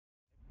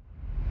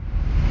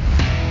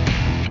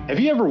Have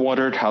you ever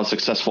wondered how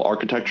successful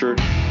architecture,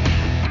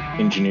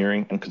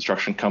 engineering, and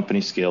construction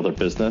companies scale their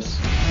business?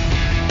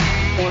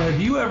 Or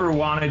have you ever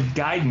wanted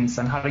guidance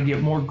on how to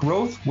get more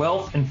growth,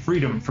 wealth, and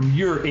freedom from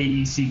your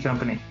AEC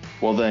company?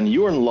 Well, then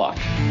you are in luck.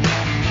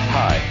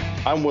 Hi,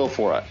 I'm Will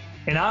Forat.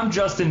 And I'm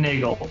Justin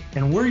Nagel,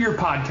 and we're your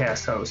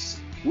podcast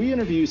hosts. We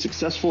interview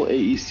successful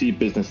AEC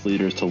business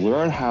leaders to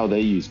learn how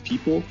they use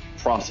people,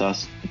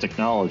 process, and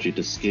technology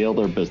to scale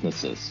their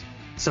businesses.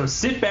 So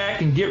sit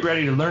back and get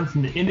ready to learn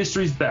from the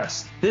industry's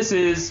best. This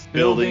is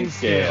Building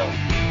Scale.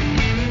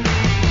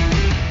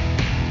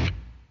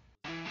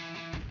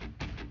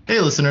 Hey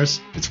listeners,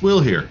 it's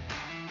Will here.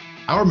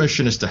 Our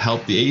mission is to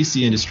help the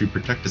AEC industry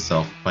protect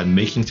itself by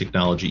making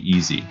technology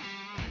easy.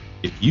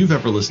 If you've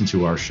ever listened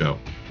to our show,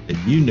 then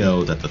you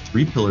know that the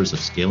three pillars of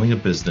scaling a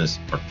business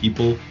are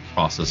people,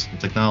 process, and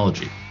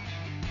technology.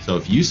 So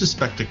if you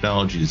suspect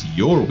technology is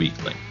your weak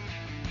link,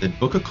 then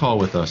book a call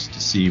with us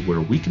to see where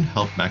we can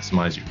help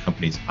maximize your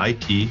company's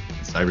IT and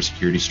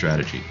cybersecurity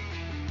strategy.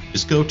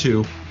 Just go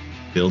to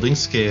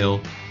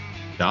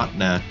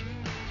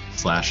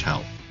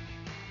buildingscale.net/help.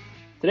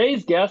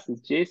 Today's guest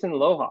is Jason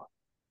Lohoff.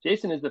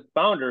 Jason is the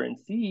founder and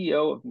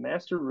CEO of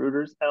Master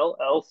Routers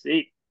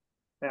LLC.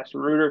 Master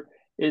Router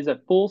is a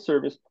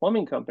full-service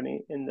plumbing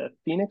company in the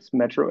Phoenix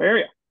metro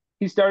area.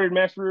 He started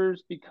Master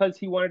Routers because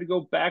he wanted to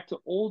go back to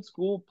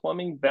old-school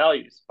plumbing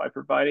values by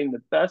providing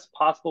the best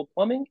possible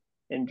plumbing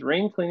and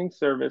drain cleaning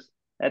service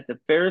at the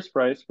fairest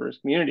price for his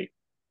community.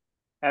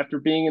 After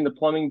being in the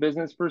plumbing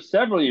business for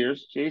several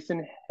years,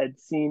 Jason had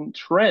seen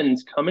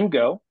trends come and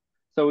go,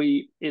 so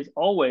he is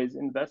always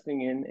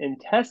investing in and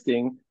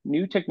testing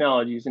new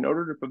technologies in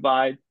order to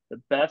provide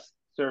the best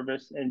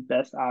service and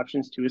best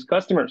options to his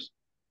customers.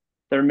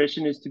 Their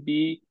mission is to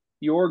be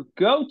your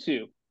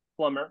go-to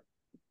plumber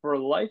for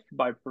life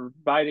by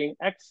providing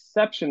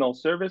exceptional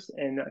service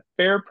and a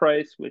fair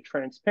price with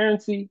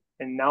transparency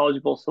and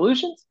knowledgeable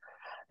solutions.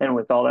 And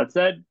with all that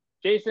said,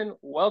 Jason,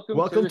 welcome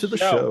to the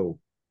show.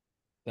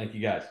 Thank you,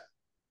 guys.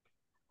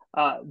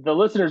 The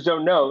listeners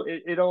don't know,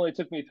 it only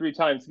took me 3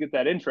 times to get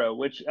that intro,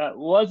 which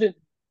wasn't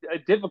a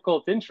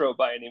difficult intro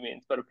by any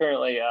means, but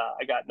apparently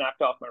I got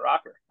knocked off my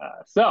rocker.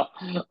 So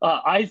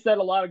I said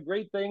a lot of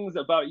great things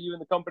about you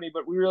and the company,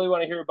 but we really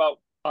want to hear about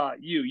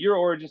your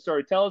origin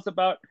story. Tell us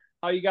about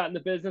how you got in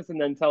the business,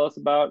 and then tell us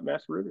about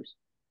Master Routers.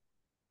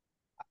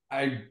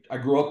 I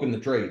grew up in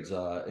the trades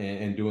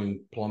and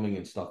doing plumbing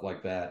and stuff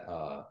like that.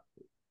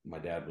 My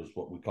dad was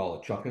what we call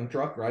a chucking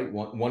truck, right?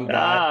 One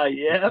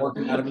guy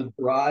working out of his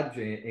garage,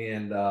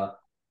 and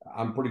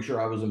I'm pretty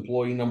sure I was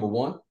employee number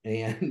 1,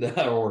 and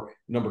or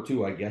number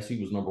 2, I guess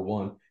he was number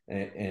 1,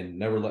 and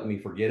never let me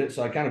forget it.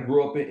 So I kind of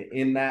grew up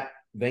in that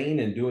vein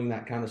and doing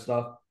that kind of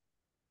stuff.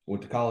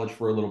 Went to college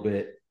for a little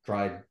bit,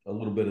 tried a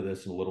little bit of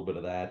this and a little bit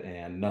of that,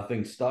 and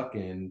nothing stuck.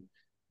 And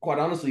quite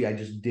honestly, I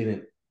just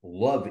didn't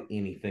love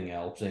anything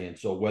else. And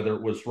so whether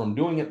it was from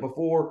doing it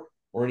before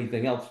or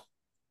anything else,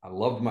 I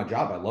loved my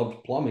job. I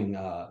loved plumbing.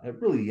 I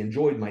really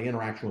enjoyed my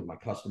interaction with my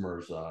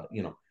customers.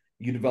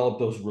 You develop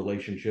those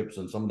relationships,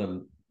 and some of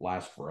them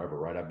last forever,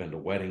 right? I've been to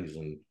weddings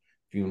and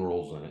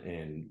funerals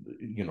and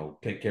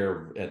take care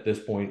of, at this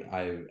point,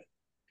 I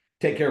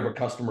take care of a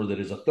customer that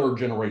is a 3rd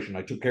generation.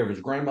 I took care of his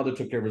grandmother,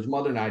 took care of his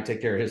mother, now I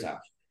take care of his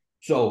house.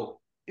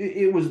 So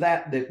it was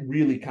that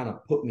really kind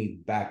of put me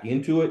back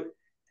into it.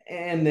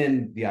 And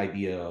then the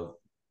idea of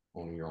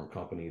owning your own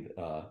company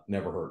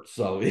never hurt.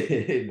 So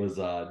it was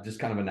just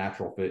kind of a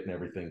natural fit, and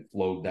everything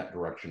flowed that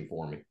direction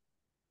for me.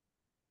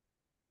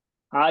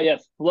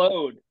 Yes,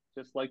 flowed,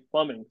 just like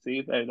plumbing.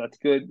 See, that's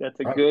good. That's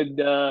a good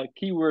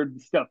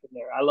keyword stuff in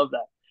there. I love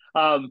that.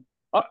 All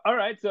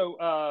right,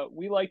 so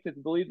we like to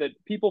believe that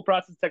people,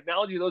 process,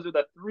 technology, those are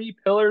the 3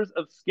 pillars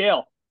of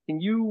scale.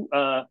 Can you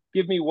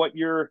give me what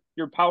your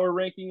power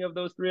ranking of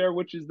those 3 are?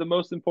 Which is the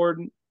most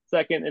important,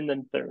 second, and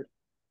then third?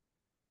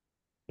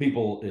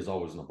 People is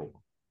always number 1,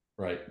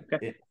 right?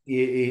 Okay.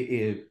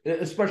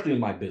 Especially in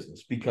my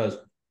business, because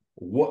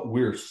what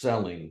we're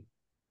selling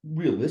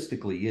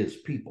realistically is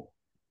people.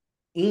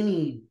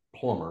 Any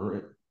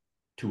plumber,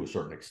 to a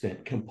certain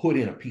extent, can put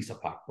in a piece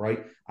of pipe,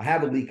 right? I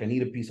have a leak, I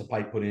need a piece of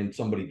pipe put in,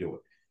 somebody do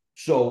it.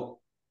 So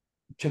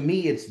to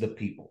me, it's the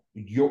people.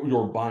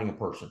 You're buying a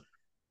person.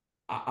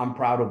 I'm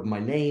proud of my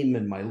name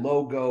and my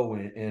logo,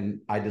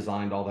 and I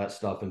designed all that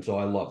stuff, and so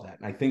I love that.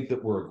 And I think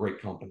that we're a great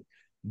company.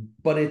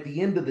 But at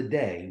the end of the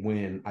day,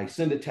 when I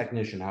send a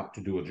technician out to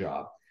do a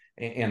job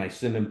and I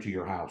send them to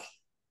your house,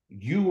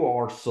 you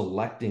are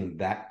selecting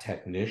that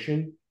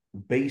technician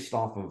based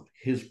off of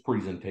his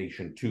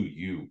presentation to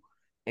you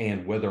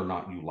and whether or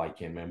not you like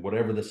him, and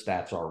whatever the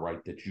stats are,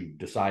 right, that you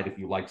decide if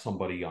you like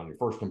somebody on your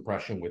first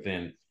impression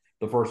within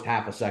the first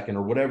half a second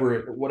or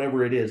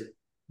whatever it is.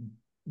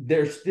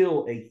 There's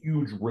still a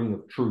huge ring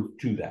of truth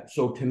to that.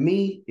 So to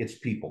me, it's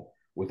people.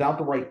 Without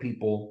the right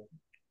people,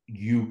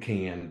 you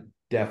can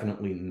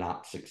definitely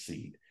not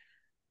succeed.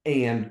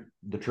 And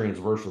the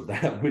transverse of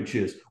that, which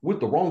is with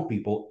the wrong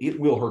people, it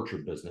will hurt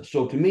your business.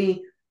 So to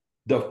me,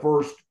 the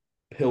first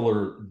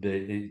pillar that,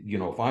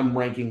 if I'm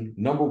ranking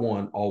number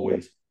 1,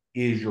 always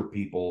is your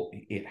people.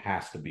 It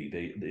has to be.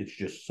 It's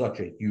just such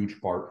a huge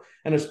part,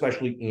 and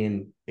especially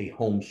in a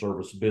home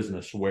service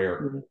business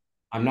where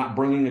I'm not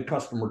bringing a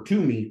customer to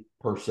me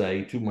per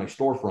se, to my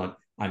storefront.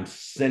 I'm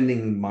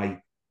sending my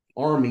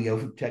army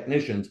of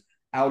technicians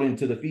out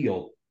into the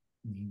field.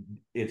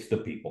 It's the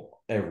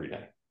people every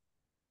day.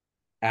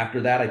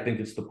 After that, I think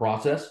it's the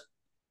process.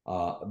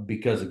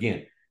 Because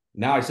again,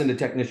 now I send a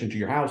technician to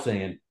your house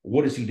saying,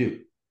 what does he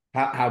do?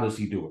 How does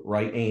he do it?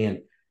 Right. And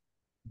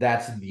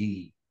that's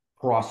the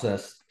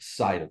process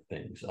side of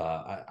things.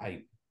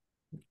 I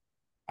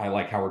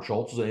like Howard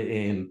Schultz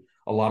in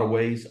a lot of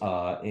ways,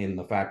 in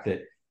the fact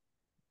that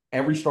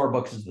every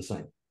Starbucks is the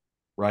same,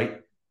 right?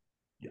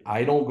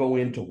 I don't go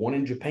into one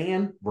in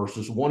Japan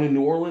versus one in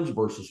New Orleans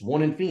versus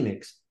one in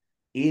Phoenix.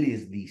 It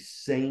is the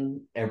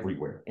same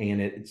everywhere.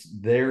 And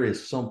there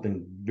is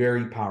something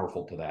very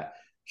powerful to that.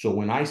 So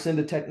when I send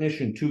a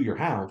technician to your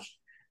house,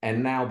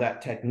 and now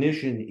that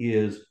technician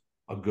is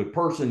a good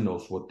person,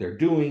 knows what they're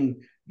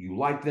doing, you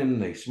like them,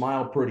 they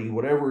smile pretty,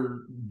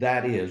 whatever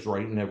that is,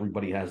 right? And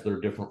everybody has their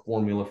different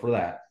formula for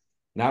that.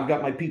 Now I've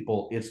got my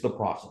people, it's the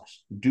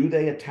process. Do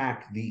they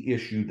attack the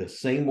issue the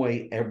same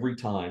way every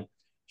time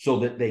so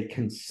that they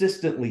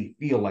consistently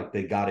feel like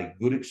they got a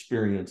good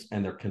experience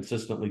and they're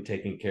consistently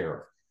taken care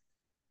of?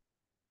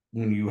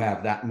 When you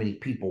have that many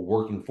people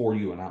working for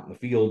you and out in the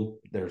field,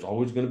 there's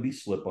always going to be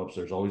slip-ups,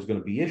 there's always going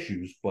to be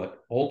issues, but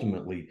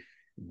ultimately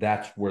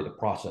that's where the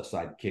process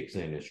side kicks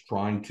in, is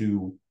trying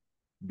to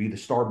be the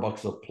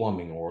Starbucks of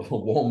plumbing or the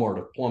Walmart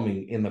of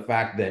plumbing, in the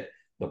fact that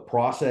the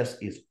process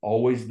is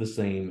always the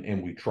same,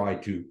 and we try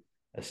to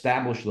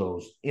establish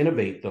those,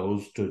 innovate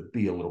those to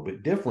be a little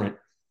bit different.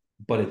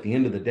 But at the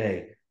end of the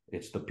day,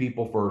 it's the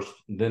people first,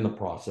 then the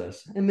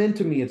process, and then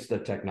to me, it's the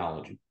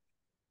technology.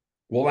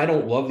 Well, I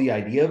don't love the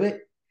idea of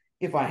it.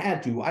 If I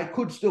had to, I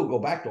could still go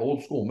back to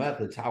old school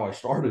methods, how I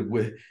started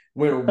with,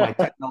 where my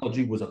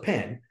technology was a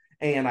pen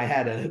and I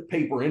had a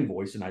paper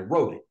invoice and I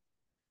wrote it.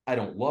 I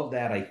don't love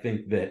that. I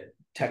think that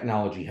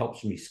technology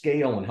helps me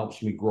scale and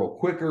helps me grow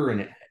quicker,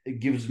 and it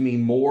gives me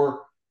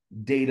more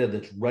data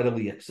that's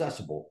readily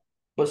accessible.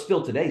 But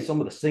still today, some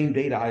of the same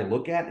data I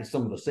look at is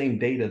some of the same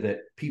data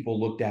that people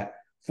looked at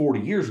 40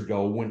 years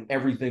ago when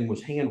everything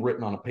was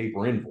handwritten on a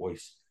paper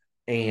invoice.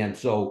 And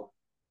so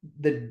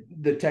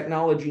the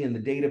technology and the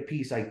data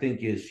piece, I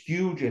think, is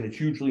huge, and it's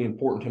hugely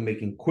important to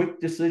making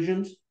quick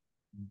decisions.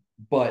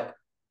 But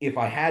if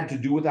I had to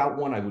do without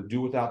one, I would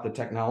do without the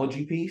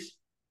technology piece,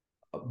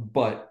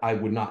 but I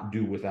would not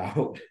do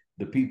without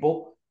the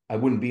people. I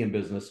wouldn't be in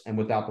business. And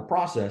without the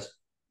process,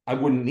 I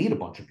wouldn't need a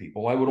bunch of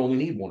people. I would only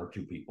need one or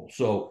two people.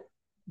 So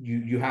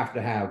you have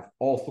to have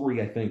all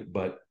three, I think,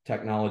 but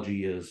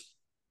technology is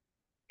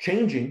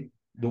changing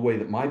the way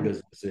that my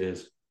business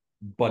is,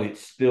 but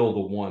it's still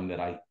the one that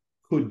I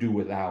could do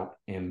without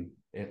and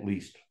at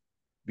least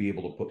be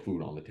able to put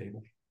food on the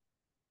table.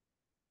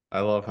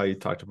 I love how you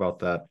talked about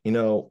that.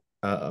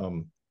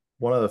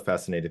 One of the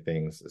fascinating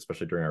things,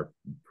 especially during our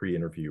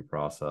pre-interview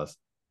process,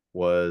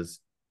 was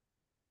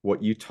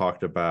what you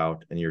talked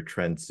about in your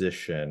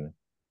transition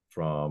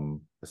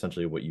from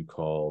essentially what you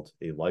called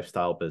a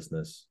lifestyle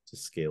business to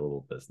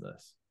scalable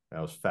business. And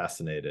I was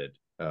fascinated.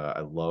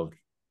 I loved,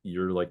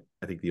 you're like,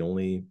 I think the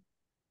only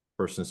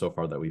person so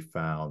far that we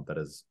found that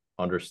has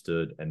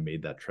understood and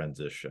made that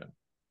transition.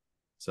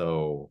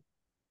 So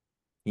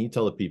can you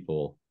tell the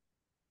people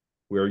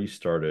where you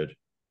started,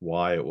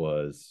 why it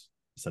was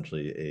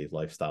essentially a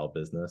lifestyle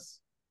business,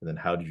 and then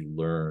how did you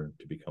learn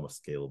to become a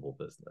scalable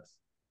business?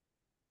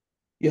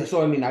 Yeah,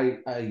 so I mean,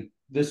 I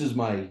this is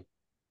my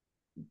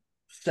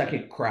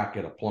second crack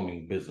at a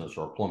plumbing business,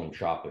 or a plumbing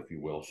shop, if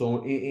you will.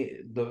 So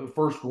the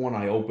first one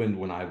I opened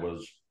when I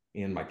was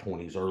in my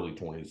 20s, early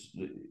 20s,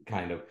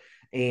 kind of,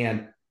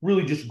 and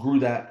really just grew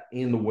that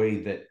in the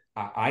way that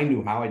I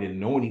knew how. I didn't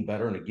know any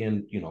better. And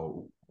again,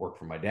 worked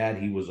for my dad.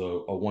 He was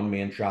a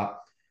one-man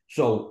shop.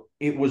 So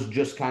it was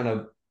just kind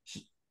of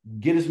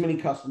get as many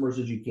customers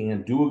as you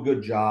can, do a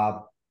good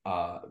job,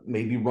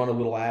 maybe run a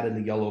little ad in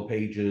the yellow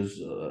pages,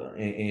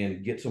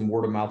 and get some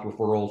word of mouth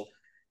referrals,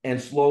 and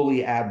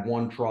slowly add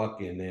one truck,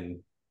 and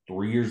then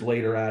 3 years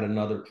later add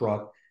another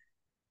truck.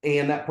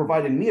 And that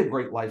provided me a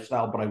great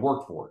lifestyle, but I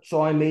worked for it.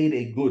 So I made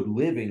a good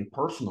living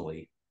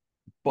personally,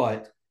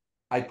 but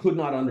I could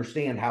not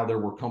understand how there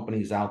were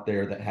companies out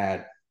there that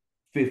had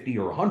 50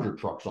 or 100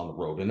 trucks on the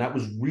road. And that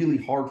was really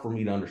hard for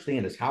me to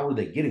understand, is how are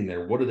they getting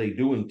there? What are they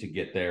doing to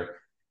get there?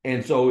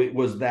 And so it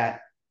was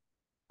that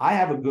I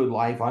have a good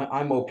life.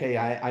 I'm okay.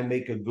 I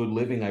make a good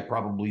living. I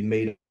probably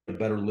made a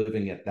better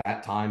living at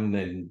that time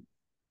than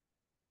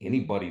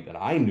anybody that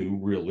I knew,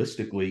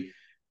 realistically,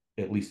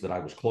 at least that I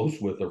was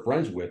close with or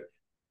friends with.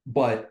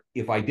 But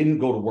if I didn't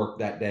go to work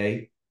that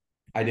day,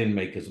 I didn't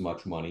make as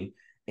much money.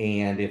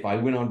 And if I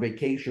went on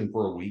vacation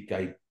for a week,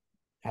 I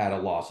had a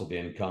loss of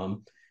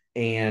income.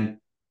 And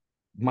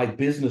my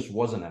business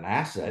wasn't an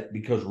asset,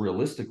 because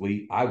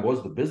realistically, I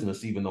was the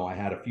business, even though I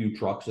had a few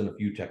trucks and a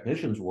few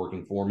technicians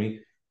working for me.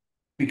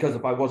 Because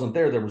if I wasn't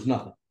there, there was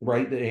nothing,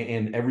 right?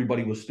 And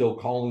everybody was still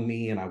calling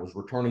me, and I was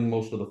returning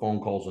most of the phone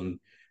calls, and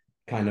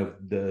kind of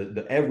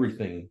the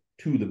everything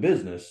to the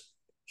business.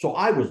 So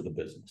I was the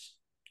business.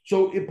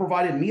 So it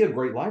provided me a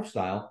great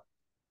lifestyle,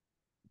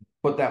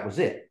 but that was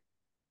it.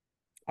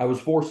 I was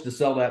forced to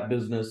sell that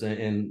business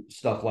and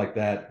stuff like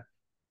that,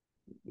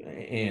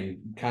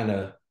 and kind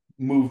of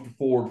moved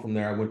forward from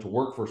there. I went to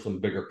work for some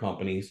bigger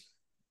companies,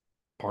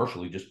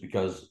 partially just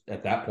because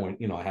at that point,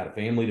 I had a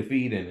family to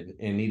feed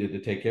and needed to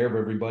take care of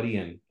everybody.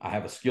 And I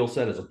have a skill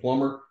set as a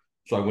plumber.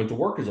 So I went to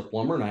work as a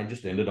plumber, and I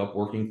just ended up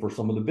working for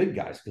some of the big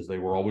guys because they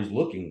were always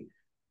looking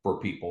for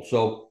people.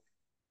 So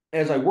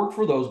as I worked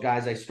for those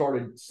guys, I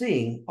started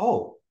seeing,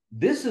 oh,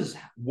 this is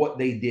what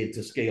they did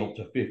to scale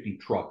to 50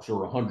 trucks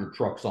or 100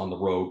 trucks on the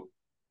road.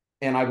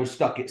 And I was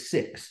stuck at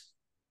 6.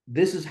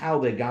 This is how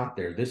they got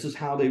there. This is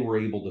how they were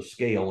able to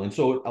scale. And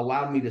so it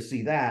allowed me to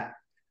see that.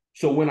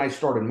 So when I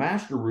started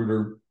Master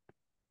Rooter,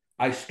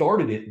 I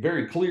started it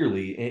very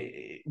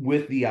clearly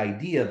with the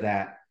idea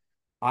that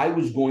I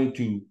was going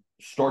to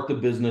start the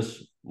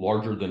business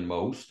larger than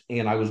most,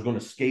 and I was going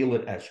to scale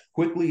it as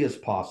quickly as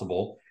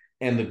possible.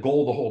 And the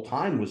goal the whole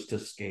time was to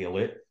scale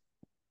it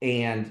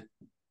and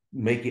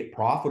make it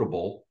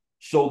profitable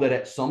so that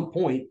at some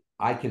point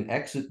I can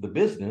exit the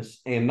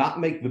business and not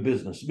make the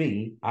business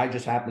me. I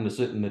just happen to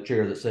sit in the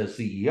chair that says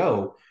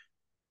CEO.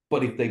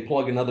 But if they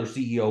plug another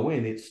CEO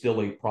in, it's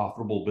still a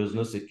profitable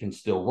business. It can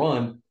still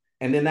run.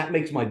 And then that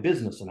makes my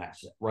business an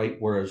asset, right?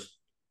 Whereas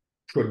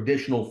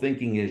traditional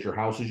thinking is your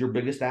house is your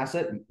biggest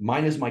asset.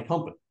 Mine is my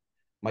company.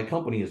 My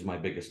company is my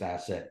biggest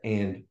asset.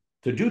 And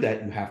to do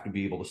that, you have to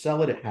be able to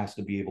sell it. It has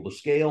to be able to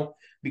scale,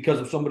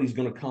 because if somebody's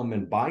going to come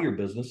and buy your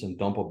business and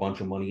dump a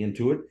bunch of money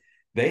into it,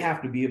 they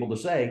have to be able to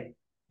say,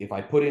 if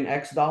I put in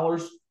X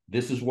dollars,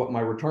 this is what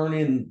my return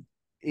in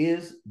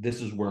is. This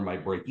is where my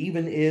break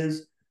even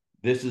is.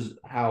 This is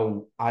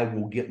how I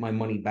will get my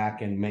money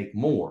back and make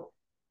more.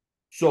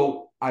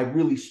 So I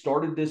really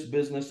started this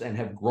business and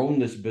have grown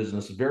this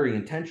business very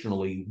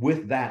intentionally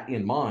with that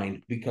in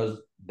mind,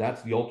 because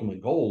that's the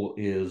ultimate goal,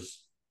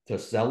 is to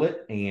sell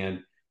it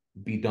and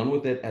be done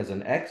with it as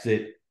an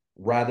exit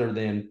rather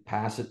than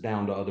pass it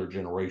down to other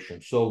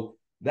generations. So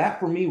that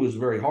for me was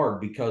very hard,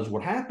 because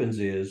what happens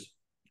is,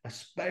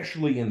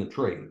 especially in the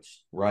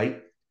trades,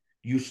 right?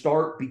 You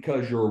start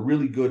because you're a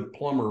really good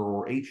plumber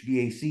or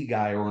HVAC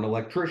guy or an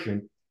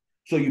electrician.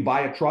 So you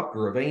buy a truck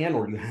or a van,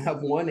 or you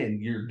have one, and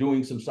you're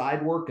doing some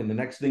side work. And the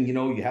next thing you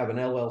know, you have an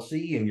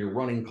LLC and you're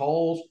running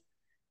calls,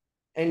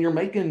 and you're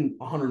making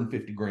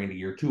 150 grand a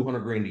year, 200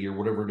 grand a year,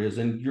 whatever it is.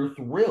 And you're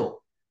thrilled,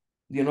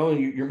 and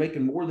you're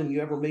making more than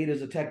you ever made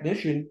as a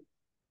technician.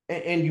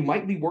 And you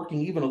might be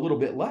working even a little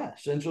bit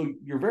less. And so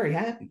you're very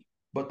happy.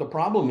 But the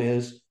problem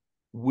is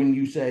when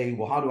you say,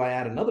 well, how do I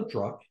add another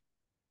truck?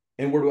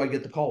 And where do I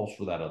get the calls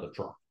for that other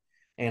truck?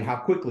 And how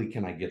quickly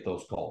can I get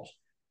those calls?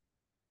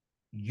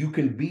 You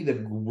can be the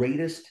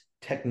greatest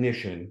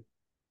technician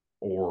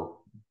or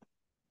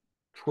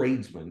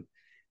tradesman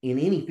in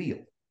any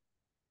field,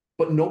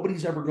 but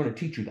nobody's ever going to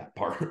teach you that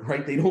part,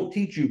 right? They don't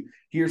teach you,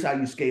 here's how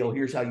you scale,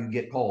 here's how you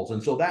get calls.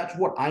 And so that's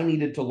what I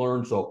needed to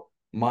learn. So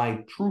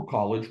my true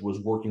college was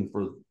working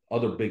for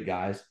other big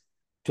guys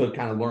to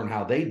kind of learn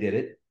how they did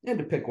it and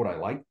to pick what I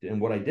liked and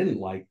what I didn't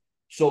like,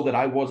 so that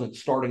I wasn't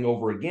starting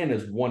over again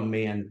as one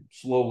man,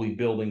 slowly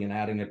building and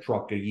adding a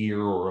truck a year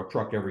or a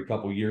truck every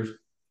couple of years.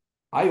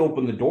 I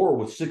opened the door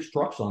with 6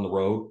 trucks on the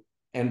road,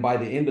 and by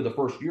the end of the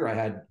first year, I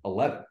had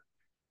 11.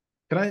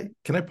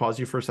 Can I pause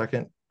you for a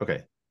second?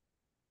 Okay.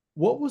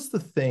 What was the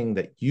thing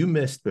that you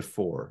missed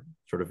before,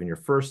 sort of in your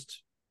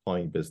first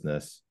plumbing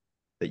business,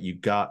 that you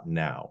got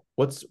now?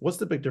 What's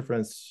the big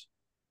difference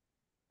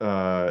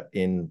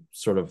in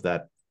sort of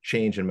that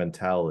change in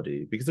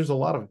mentality? Because there's a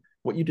lot of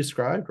what you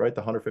described, right?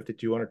 The 150,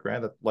 200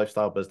 grand, that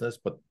lifestyle business,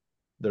 but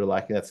they're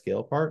lacking that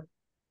scale part.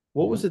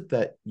 What was it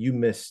that you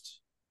missed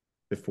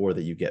before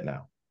that you get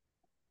now?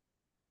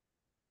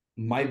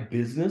 My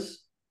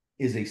business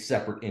is a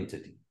separate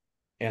entity,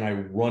 and I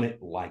run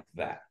it like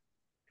that.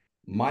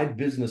 My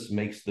business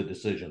makes the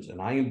decisions,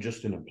 and I am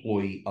just an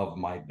employee of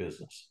my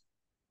business.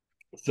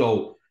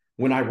 So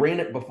when I ran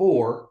it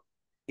before,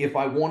 if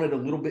I wanted a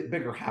little bit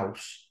bigger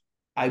house,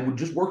 I would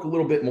just work a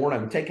little bit more, and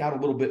I would take out a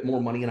little bit more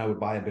money, and I would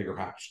buy a bigger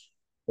house.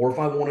 Or if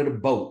I wanted a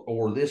boat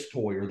or this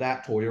toy or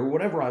that toy or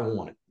whatever I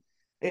wanted.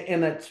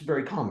 And that's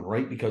very common,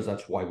 right? Because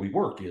that's why we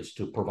work, is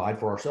to provide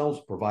for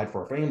ourselves, provide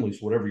for our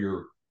families, whatever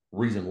your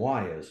reason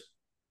why is.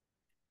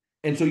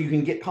 And so you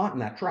can get caught in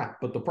that trap.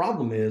 But the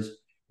problem is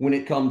when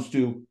it comes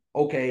to,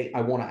 okay,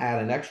 I want to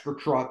add an extra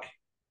truck,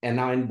 and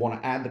now I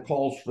want to add the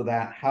calls for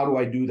that. How do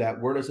I do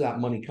that? Where does that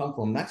money come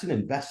from? That's an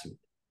investment.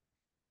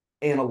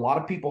 And a lot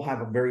of people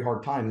have a very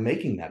hard time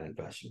making that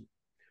investment.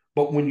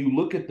 But when you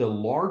look at the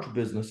large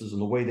businesses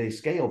and the way they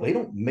scale, they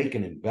don't make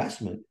an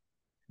investment.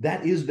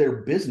 That is their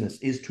business,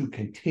 is to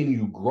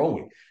continue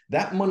growing.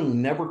 That money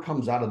never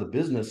comes out of the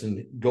business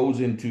and goes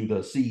into the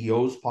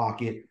CEO's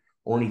pocket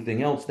or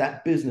anything else.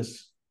 That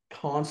business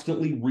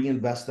constantly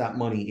reinvests that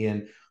money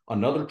in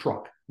another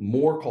truck,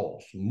 more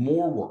calls,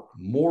 more work,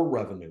 more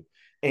revenue,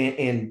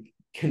 and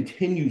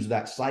continues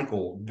that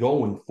cycle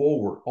going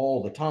forward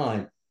all the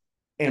time,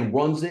 and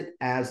runs it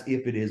as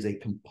if it is a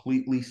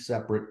completely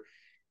separate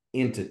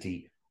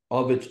entity.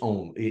 of its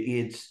own.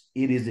 It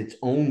is its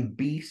own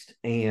beast,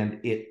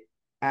 and it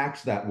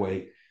acts that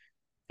way.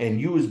 And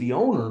you as the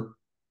owner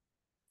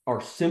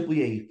are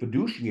simply a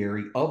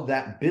fiduciary of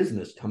that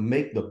business to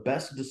make the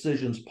best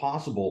decisions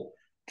possible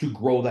to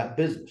grow that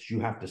business. You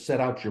have to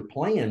set out your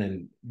plan,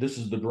 and this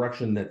is the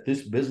direction that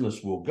this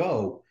business will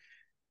go.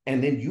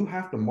 And then you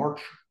have to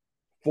march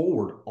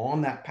forward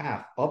on that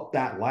path, up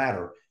that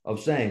ladder of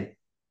saying,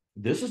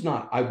 this is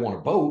not, I want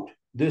a boat.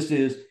 This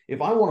is,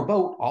 if I want a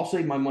boat, I'll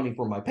save my money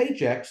for my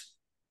paychecks.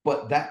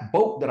 But that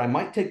boat that I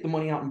might take the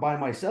money out and buy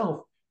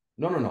myself,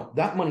 no.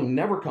 That money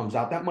never comes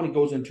out. That money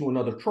goes into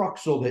another truck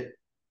so that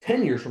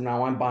 10 years from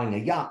now, I'm buying a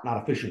yacht,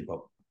 not a fishing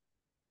boat.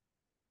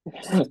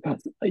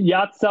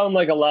 Yachts sound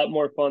like a lot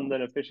more fun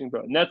than a fishing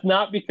boat. And that's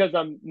not because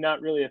I'm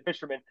not really a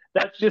fisherman.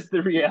 That's just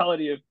the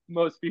reality of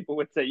most people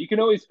would say. You can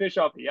always fish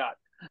off a yacht.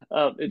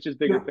 It's just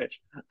bigger fish.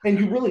 And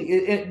you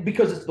really,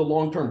 because it's the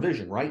long-term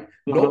vision, right?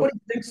 Nobody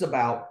thinks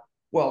about,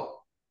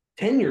 well,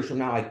 10 years from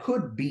now, I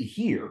could be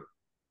here,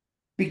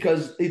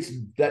 because it's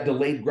that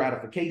delayed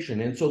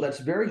gratification. And so that's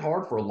very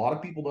hard for a lot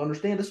of people to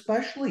understand,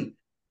 especially,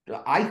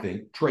 I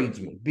think,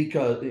 tradesmen,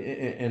 because,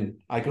 and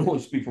I can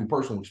only speak from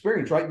personal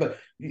experience, right? But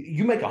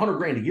you make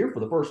 $100,000 a year for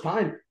the first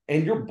time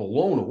and you're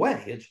blown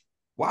away. It's,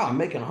 wow, I'm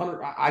making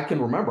 100. I can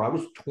remember I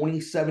was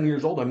 27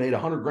 years old. I made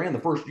 $100,000 the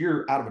first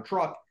year out of a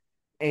truck.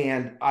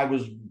 And I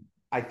was,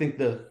 I think,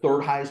 the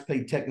third highest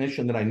paid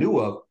technician that I knew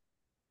of.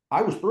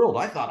 I was thrilled.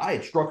 I thought I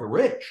had struck it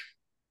rich.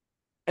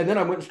 And then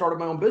I went and started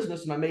my own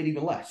business and I made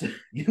even less,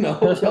 you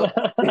know? So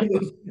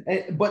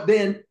but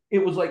then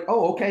it was like,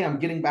 oh, okay, I'm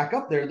getting back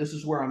up there. This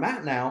is where I'm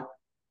at now.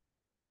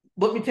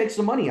 Let me take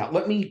some money out.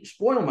 Let me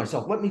spoil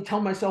myself. Let me tell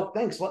myself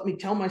thanks. Let me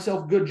tell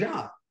myself good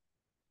job.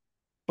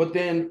 But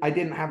then I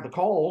didn't have the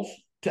calls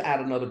to add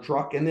another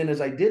truck. And then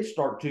as I did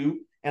start to,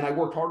 and I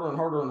worked harder and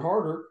harder and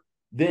harder,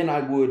 then I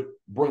would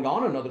bring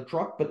on another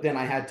truck, but then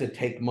I had to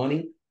take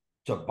money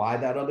to buy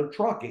that other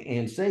truck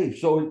and save.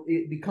 So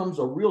it becomes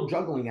a real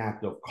juggling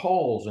act of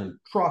calls and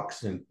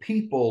trucks and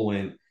people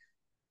and,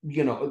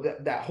 you know,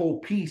 that whole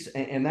piece.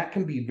 And that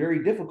can be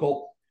very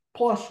difficult.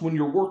 Plus, when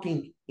you're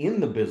working in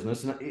the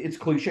business, and it's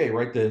cliche,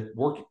 right? The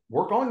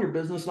work on your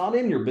business, not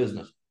in your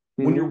business.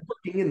 Mm-hmm. When you're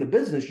working in the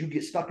business, you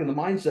get stuck in the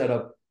mindset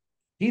of,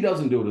 he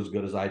doesn't do it as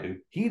good as I do.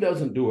 He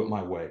doesn't do it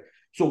my way.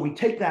 So we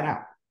take that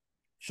out.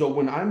 So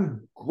when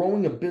I'm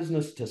growing a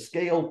business to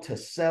scale, to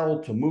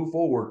sell, to move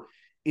forward,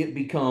 it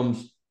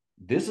becomes,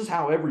 this is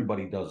how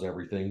everybody does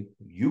everything.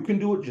 You can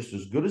do it just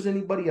as good as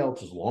anybody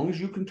else, as long as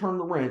you can turn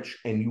the wrench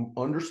and you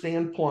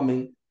understand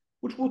plumbing,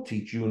 which we'll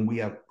teach you, and we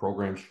have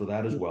programs for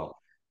that as well.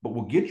 But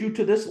we'll get you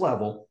to this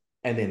level,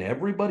 and then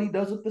everybody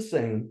does it the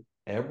same.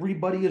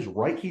 Everybody is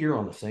right here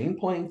on the same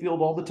playing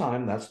field all the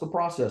time. That's the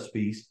process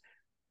piece.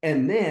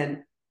 And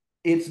then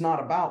it's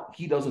not about,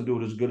 he doesn't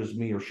do it as good as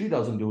me or she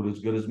doesn't do it as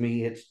good as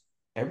me. It's,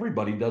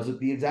 everybody does it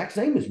the exact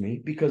same as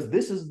me, because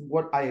this is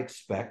what I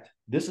expect.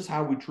 This is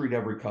how we treat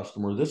every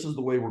customer. This is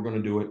the way we're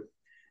going to do it.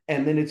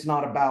 And then it's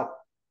not about,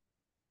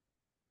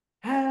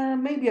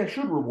 maybe I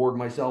should reward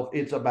myself.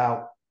 It's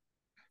about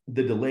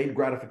the delayed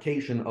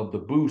gratification of the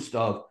boost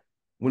of,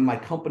 when my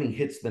company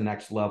hits the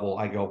next level,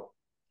 I go,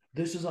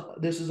 this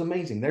is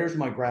amazing. There's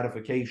my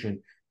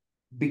gratification,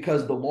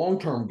 because the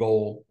long-term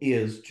goal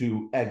is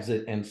to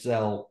exit and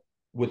sell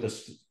with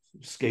a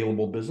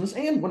scalable business.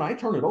 And when I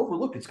turn it over,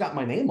 look, it's got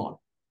my name on it.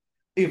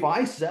 If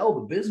I sell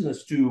the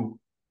business to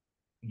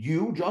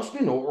you,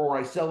 Justin, or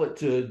I sell it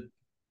to,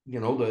 you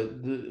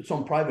know,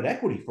 some private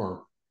equity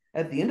firm,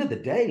 at the end of the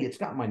day, it's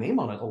got my name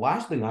on it. The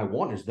last thing I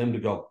want is them to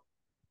go,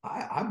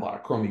 I bought a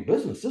crummy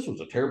business. This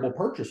was a terrible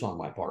purchase on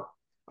my part.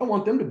 I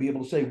want them to be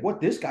able to say,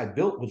 what this guy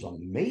built was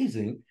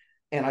amazing,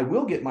 and I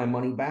will get my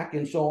money back.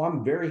 And so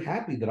I'm very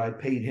happy that I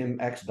paid him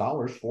X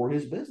dollars for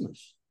his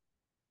business.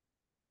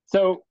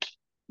 So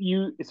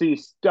you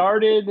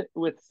started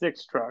with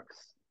 6 trucks.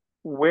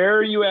 Where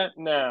are you at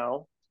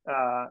now?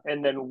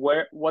 And then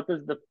let's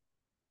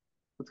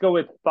go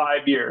with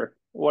 5-year.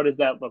 What does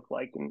that look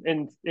like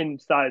in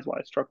size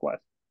wise, truck wise?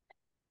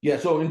 Yeah.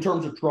 So in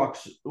terms of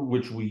trucks,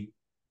 which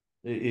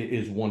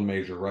is one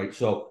measure, right?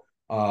 So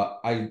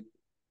I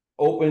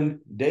opened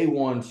day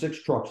one,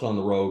 6 trucks on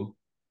the road.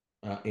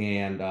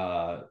 And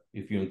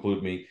if you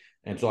include me.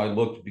 And so I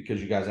looked, because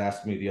you guys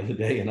asked me the other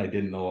day and I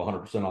didn't know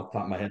 100% off the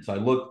top of my head. So I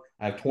looked,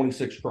 I have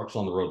 26 trucks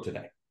on the road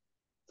today.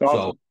 Awesome.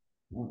 So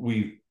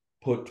we've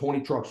put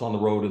 20 trucks on the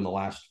road in the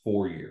last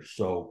 4 years.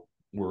 So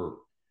we're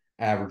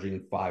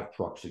averaging 5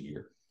 trucks a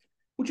year,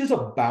 which is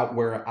about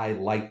where I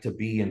like to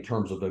be in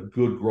terms of a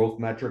good growth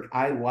metric.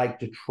 I like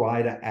to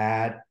try to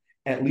add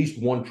at least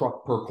 1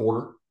 truck per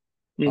quarter.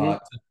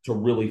 To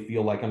really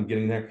feel like I'm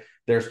getting there.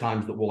 There's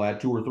times that we'll add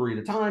 2 or 3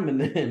 at a time,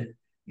 and then,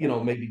 you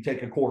know, maybe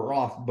take a quarter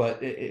off.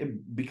 But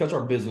because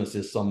our business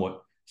is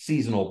somewhat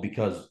seasonal,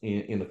 because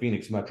in the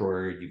Phoenix metro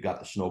area, you've got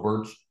the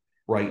snowbirds,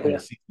 right? And the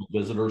seasonal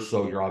visitors.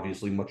 So you're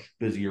obviously much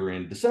busier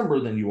in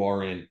December than you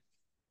are in,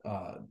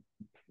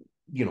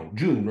 you know,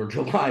 June or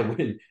July,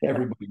 when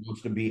everybody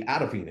wants to be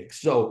out of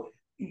Phoenix. So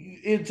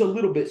it's a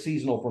little bit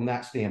seasonal from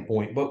that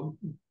standpoint, but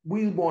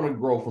we want to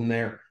grow from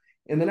there.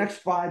 In the next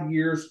 5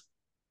 years,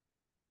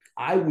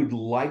 I would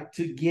like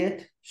to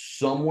get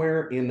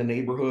somewhere in the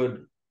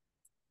neighborhood.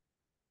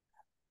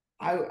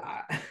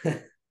 I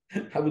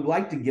I would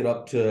like to get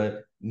up to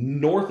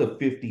north of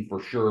 50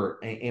 for sure,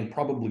 and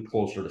probably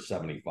closer to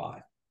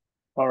 75.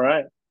 All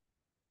right.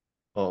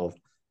 Oh,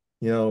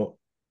 you know,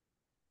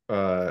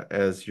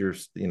 as you're,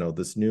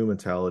 this new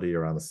mentality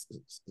around this,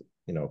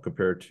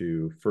 compared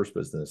to first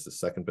business, the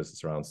second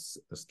business around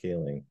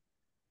scaling,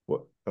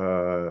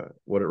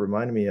 what it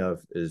reminded me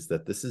of is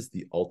that this is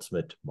the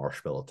ultimate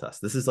marshmallow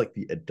test. This is like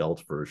the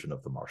adult version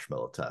of the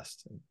marshmallow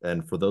test.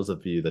 And for those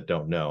of you that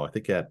don't know, I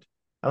think I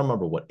don't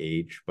remember what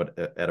age, but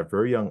at a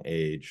very young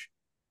age,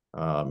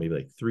 maybe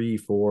like 3,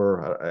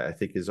 4, I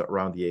think is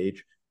around the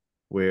age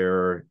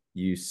where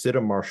you sit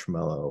a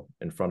marshmallow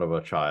in front of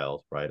a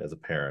child, right, as a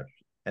parent,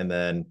 and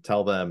then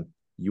tell them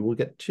you will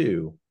get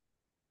 2.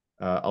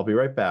 I'll be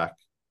right back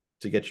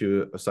to get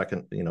you a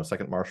second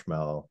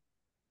marshmallow.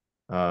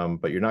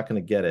 But you're not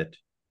going to get it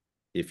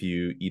if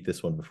you eat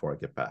this one before I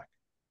get back.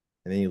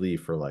 And then you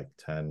leave for like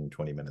 10,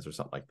 20 minutes or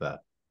something like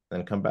that,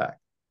 then come back.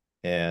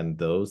 And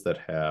those that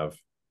have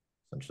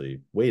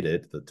essentially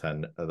waited the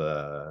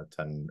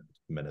 10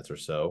 minutes or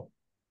so,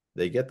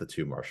 they get the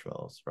 2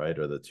 marshmallows, right?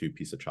 Or the 2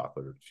 piece of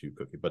chocolate or 2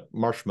 cookie. But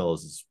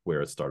marshmallows is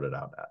where it started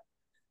out at.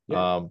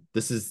 Yeah.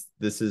 This is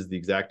the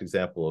exact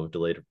example of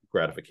delayed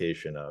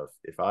gratification of,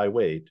 if I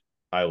wait,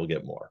 I will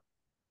get more,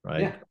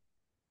 right? Yeah.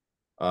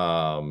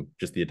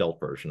 Just the adult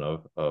version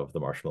of the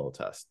marshmallow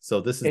test.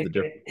 So this is the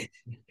difference.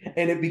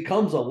 And it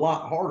becomes a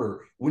lot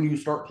harder when you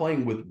start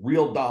playing with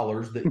real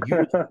dollars that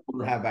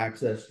you have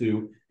access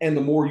to. And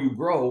the more you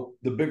grow,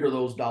 the bigger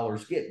those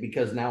dollars get,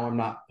 because now I'm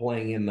not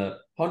playing in the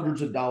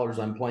hundreds of dollars,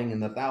 I'm playing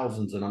in the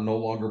thousands, and I'm no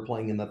longer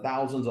playing in the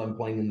thousands, I'm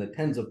playing in the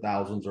tens of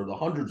thousands or the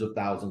hundreds of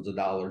thousands of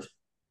dollars.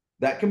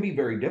 That can be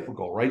very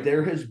difficult, right?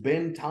 There has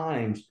been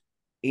times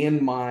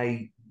in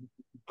my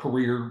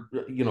career,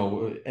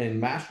 and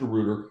Master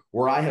Rooter,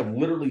 where I have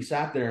literally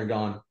sat there and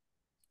gone,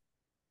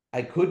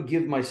 I could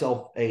give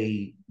myself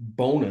a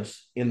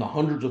bonus in the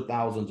hundreds of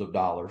thousands of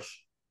dollars,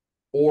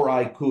 or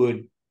I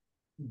could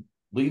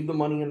leave the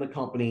money in the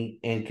company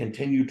and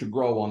continue to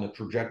grow on the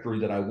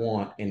trajectory that I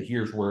want, and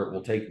here's where it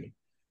will take me.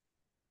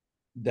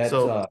 That's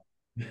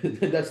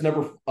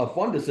never a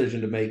fun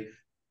decision to make,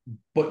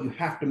 but you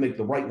have to make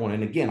the right one.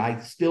 And again, I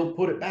still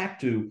put it back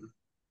to,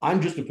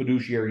 I'm just a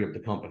fiduciary of the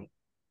company.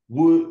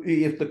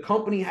 If the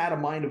company had a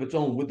mind of its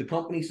own, would the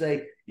company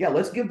say, yeah,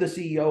 let's give the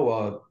CEO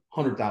a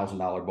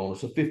 $100,000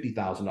 bonus, a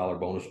 $50,000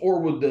 bonus? Or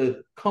would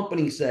the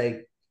company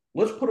say,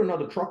 let's put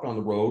another truck on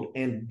the road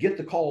and get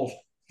the calls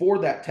for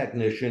that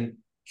technician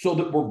so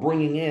that we're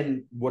bringing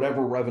in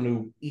whatever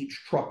revenue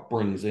each truck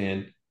brings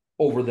in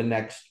over the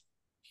next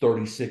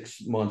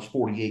 36 months,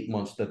 48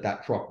 months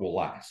that truck will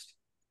last?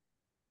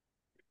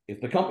 If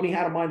the company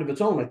had a mind of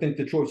its own, I think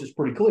the choice is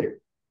pretty clear.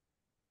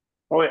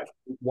 Oh, yeah.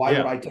 Why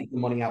would I take the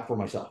money out for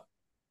myself?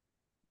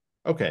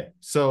 Okay.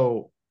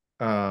 So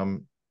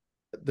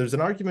there's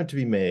an argument to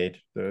be made.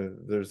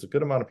 There's a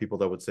good amount of people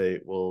that would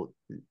say, well,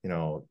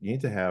 you need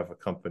to have a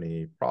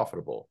company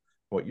profitable.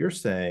 What you're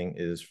saying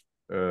is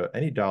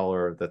any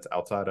dollar that's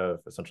outside of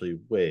essentially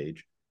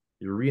wage,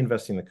 you're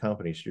reinvesting the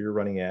company. So you're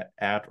running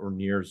at or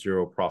near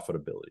zero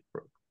profitability,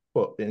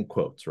 in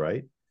quotes,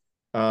 right?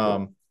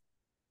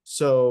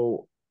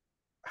 So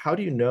how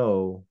do you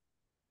know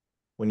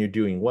when you're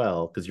doing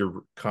well, because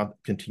you're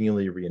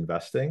continually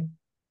reinvesting?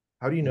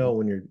 How do you know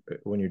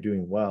when you're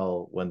doing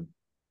well, when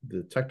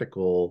the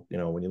technical,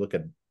 when you look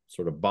at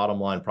sort of bottom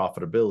line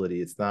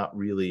profitability, it's not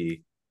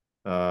really,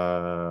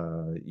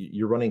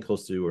 you're running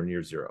close to or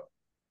near zero,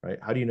 right?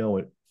 How do you know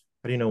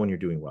when you're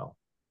doing well?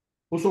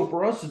 Well, so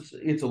for us,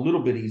 it's a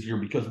little bit easier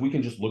because we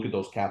can just look at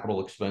those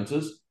capital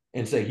expenses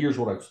and say, here's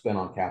what I've spent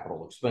on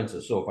capital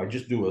expenses. So if I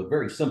just do a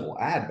very simple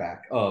add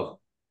back of,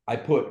 I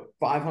put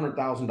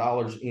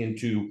 $500,000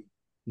 into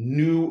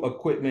new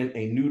equipment,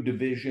 a new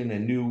division, a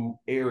new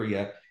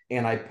area,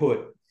 and I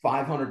put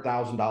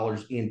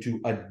 $500,000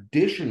 into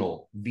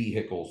additional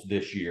vehicles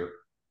this year,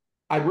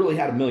 I really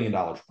had $1 million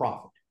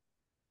profit.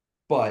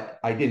 But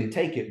I didn't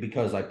take it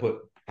because I put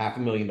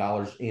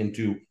 $500,000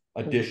 into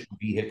additional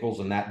vehicles,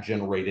 and that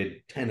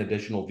generated 10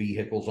 additional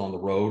vehicles on the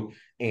road.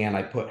 And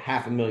I put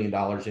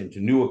 $500,000 into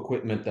new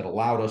equipment that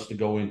allowed us to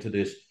go into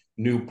this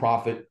new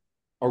profit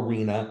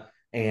arena.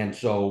 And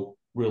so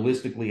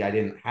realistically, I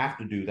didn't have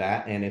to do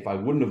that. And if I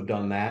wouldn't have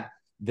done that,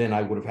 then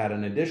I would have had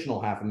an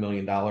additional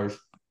 $500,000.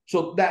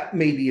 So that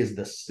maybe is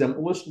the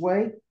simplest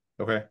way.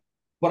 Okay.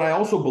 But I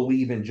also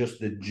believe in just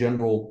the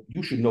general,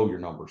 you should know your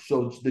numbers.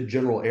 So it's the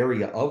general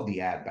area of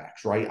the add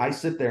backs, right? I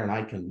sit there and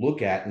I can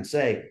look at and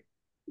say,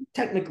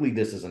 technically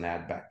this is an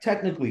add back.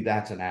 Technically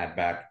that's an add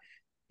back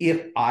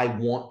if I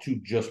want to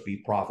just be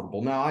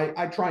profitable. Now,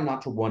 I try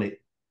not to run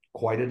it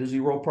quite at a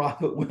zero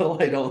profit, Will.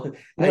 I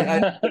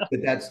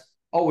think that's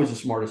always the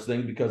smartest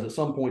thing, because at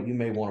some point you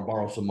may want to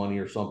borrow some money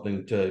or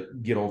something to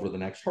get over the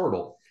next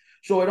hurdle.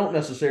 So I don't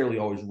necessarily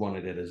always run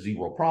it at a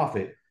zero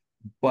profit,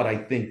 but I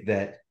think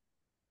that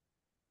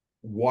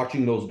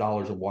watching those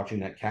dollars and watching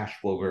that cash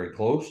flow very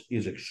close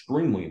is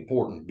extremely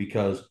important,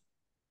 because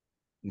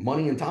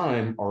money and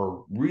time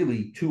are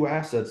really two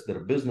assets that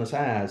a business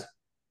has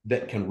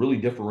that can really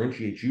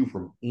differentiate you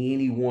from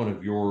any one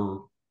of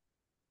your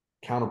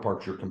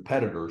counterparts, your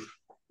competitors.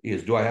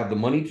 Is, do I have the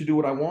money to do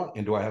what I want,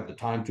 and do I have the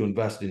time to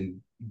invest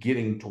in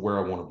getting to where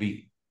I want to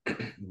be?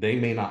 They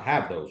may not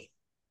have those,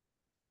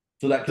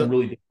 so that can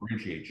really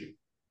differentiate you.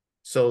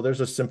 So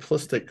there's a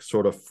simplistic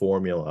sort of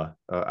formula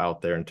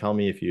out there, and tell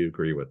me if you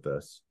agree with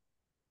this.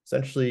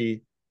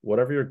 Essentially,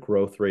 whatever your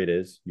growth rate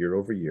is year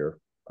over year,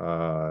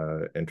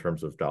 in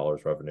terms of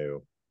dollars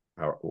revenue,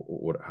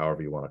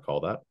 however you want to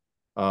call that,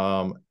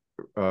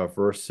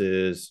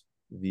 versus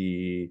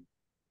the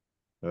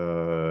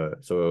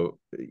so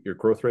your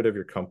growth rate of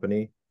your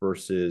company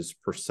versus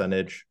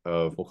percentage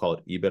of, we'll call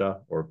it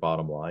EBITDA or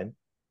bottom line,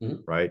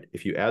 right?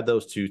 If you add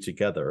those two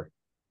together,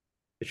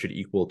 it should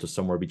equal to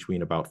somewhere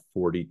between about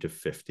 40 to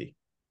 50.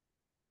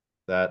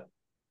 That,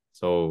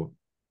 so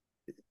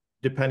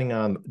depending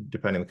on the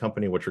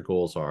company, what your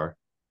goals are,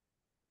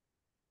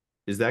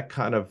 is that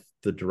kind of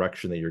the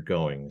direction that you're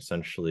going?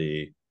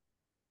 Essentially,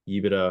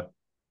 EBITDA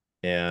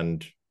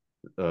and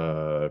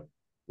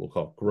we'll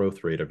call it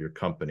growth rate of your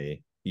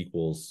company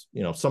equals,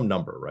 some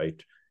number, right?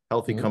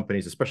 Healthy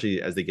companies,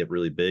 especially as they get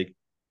really big,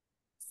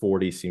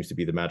 40 seems to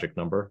be the magic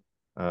number.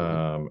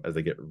 As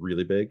they get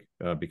really big,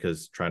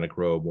 because trying to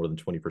grow more than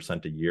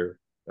 20% a year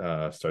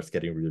starts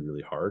getting really,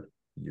 really hard.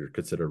 You're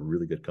considered a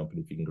really good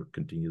company if you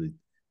can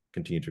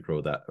continue to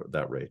grow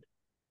that rate.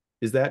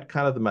 Is that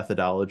kind of the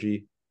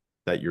methodology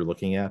that you're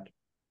looking at?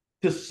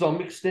 To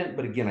some extent,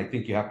 but again, I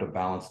think you have to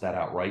balance that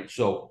out, right?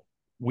 So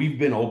we've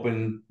been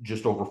open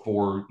just over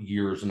 4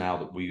 years now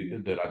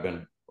that I've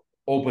been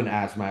open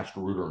as Master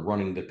Rooter and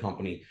running the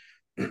company.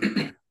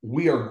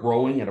 We are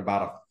growing at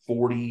about a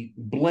 40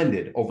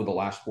 blended over the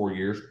last 4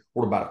 years.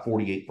 We're about a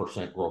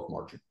 48% growth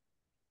margin.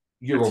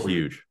 That's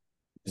huge.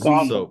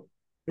 So,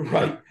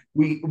 right.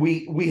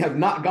 We have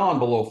not gone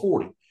below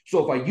 40.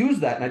 So if I use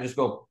that and I just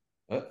go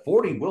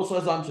 40, Will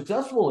says I'm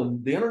successful,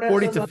 and the internet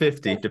 40 to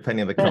 50,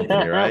 depending on the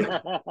company, right?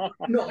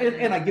 No,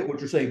 and I get what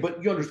you're saying,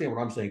 but you understand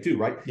what I'm saying too,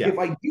 right? Yeah. If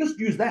I just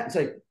use that and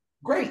say,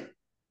 great,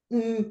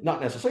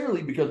 not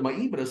necessarily, because my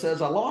EBITDA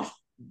says I lost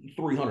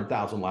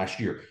 300,000 last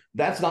year.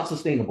 That's not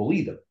sustainable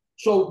either.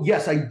 So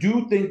yes, I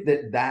do think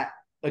that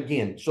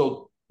again,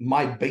 so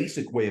my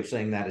basic way of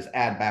saying that is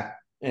add back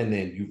and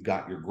then you've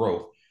got your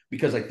growth.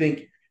 Because I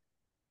think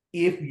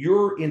if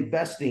you're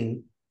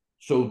investing,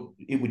 so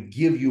it would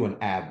give you an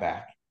add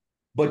back,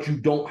 but you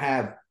don't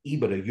have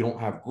EBITDA, you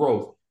don't have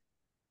growth.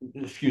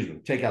 Excuse me,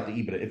 take out the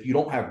EBITDA. If you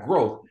don't have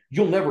growth,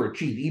 you'll never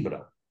achieve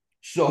EBITDA.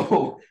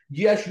 So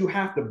yes, you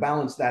have to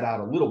balance that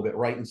out a little bit,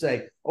 right? And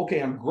say, okay,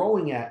 I'm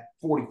growing at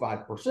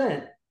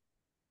 45%,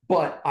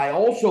 but I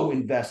also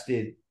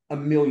invested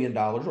 $1 million,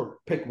 or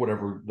pick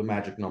whatever the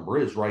magic number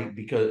is, right?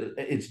 Because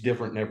it's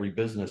different in every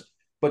business.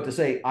 But to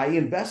say, I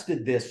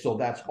invested this, so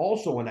that's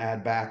also an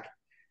add back.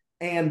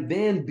 And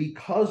then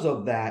because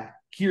of that,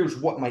 here's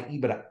what my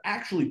EBITDA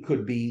actually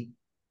could be,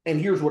 and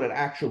here's what it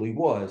actually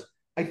was.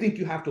 I think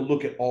you have to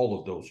look at all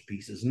of those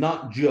pieces,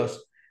 not just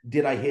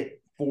did I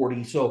hit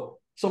 40. So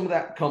some of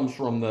that comes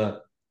from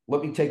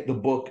let me take the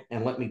book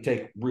and let me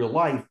take real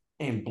life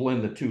and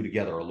blend the two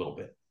together a little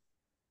bit.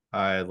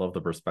 I love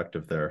the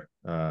perspective there,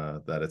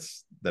 that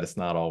it's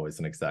not always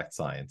an exact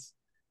science.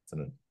 It's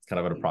kind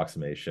of an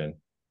approximation.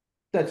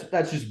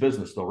 That's just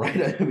business, though,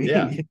 right? I mean,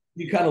 yeah.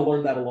 You kind of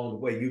learn that along the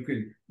way.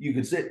 You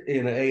could sit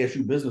in an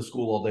ASU business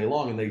school all day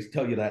long, and they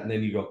tell you that, and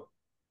then you go,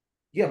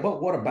 yeah,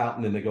 but what about?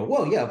 And then they go,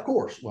 well, yeah, of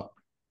course. Well,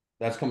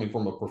 that's coming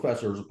from a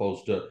professor as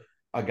opposed to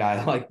a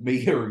guy like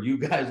me or you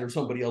guys or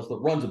somebody else that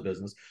runs a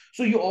business.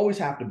 So you always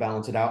have to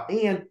balance it out.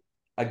 And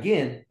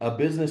again, a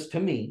business, to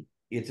me,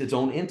 it's its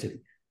own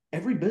entity.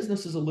 Every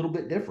business is a little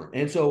bit different.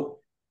 And so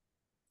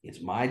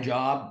it's my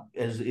job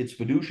as its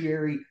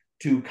fiduciary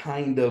to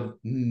kind of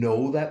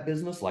know that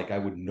business like I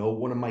would know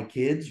one of my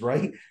kids,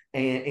 right?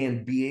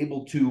 And be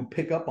able to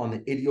pick up on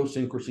the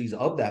idiosyncrasies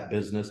of that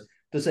business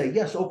to say,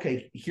 yes,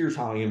 okay, here's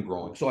how I am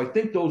growing. So I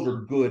think those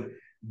are good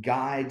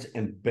guides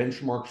and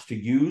benchmarks to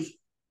use,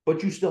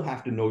 but you still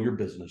have to know your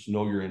business,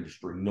 know your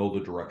industry, know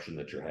the direction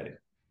that you're heading.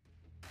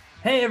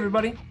 Hey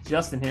everybody,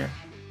 Justin here.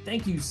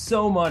 Thank you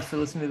so much for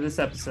listening to this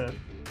episode.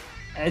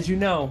 As you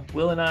know,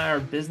 Will and I are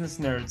business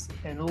nerds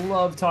and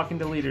love talking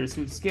to leaders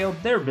who've scaled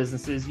their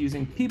businesses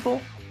using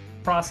people,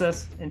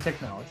 process, and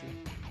technology.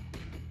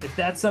 If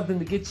that's something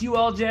that gets you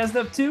all jazzed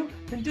up too,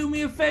 then do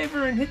me a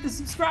favor and hit the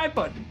subscribe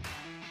button.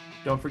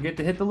 Don't forget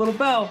to hit the little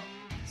bell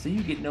so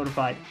you get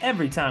notified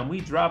every time we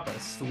drop a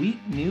sweet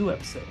new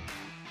episode.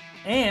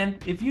 And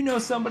if you know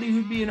somebody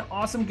who'd be an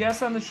awesome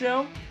guest on the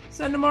show,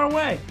 send them our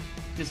way.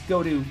 Just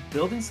go to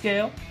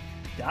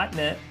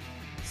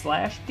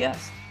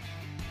buildingscale.net/guest.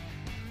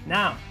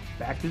 Now,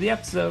 back to the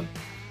episode.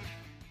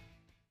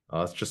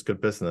 Oh, it's just good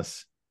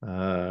business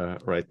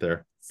right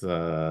there.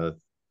 That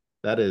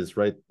is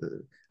right.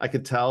 I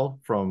could tell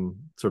from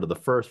sort of the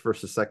first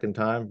versus second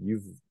time,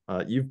 you've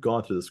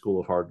gone through the school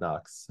of hard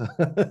knocks.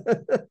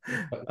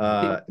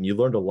 And you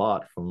learned a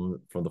lot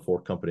from the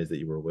 4 companies that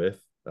you were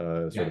with,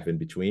 sort of in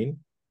between.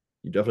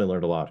 you definitely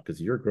learned a lot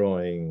because you're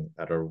growing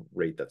at a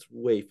rate that's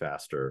way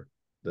faster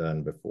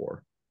than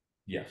before.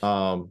 Yes.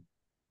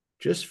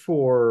 Just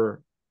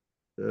for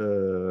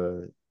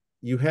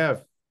you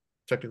have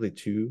technically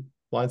two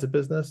lines of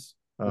business.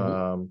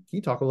 Can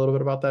you talk a little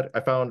bit about that? I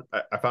found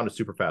it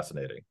super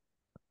fascinating.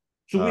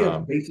 So we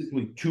have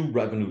basically two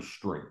revenue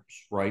streams,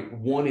 right?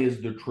 One is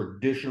the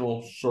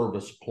traditional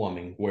service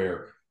plumbing,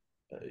 where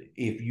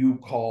if you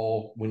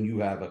call when you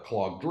have a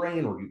clogged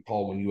drain, or you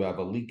call when you have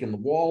a leak in the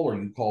wall, or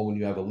you call when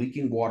you have a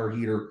leaking water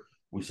heater,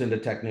 we send a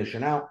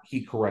technician out,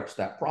 he corrects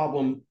that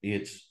problem.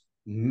 It's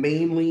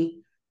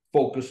mainly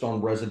focused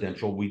on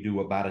residential. We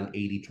do about an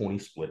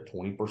 80-20 split,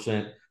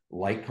 20%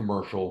 light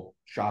commercial,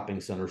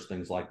 shopping centers,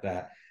 things like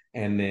that.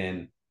 And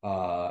then,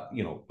 a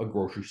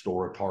grocery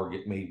store, a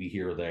Target, maybe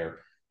here or there.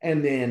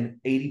 And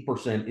then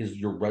 80% is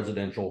your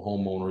residential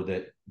homeowner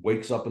that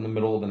wakes up in the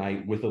middle of the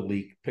night with a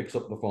leak, picks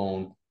up the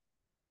phone,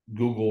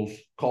 Googles,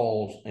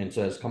 calls, and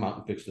says, come out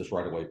and fix this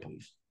right away,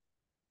 please.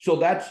 So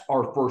that's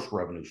our first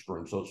revenue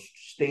stream. So it's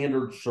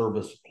standard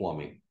service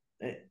plumbing.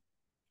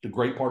 The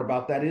great part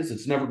about that is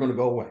it's never going to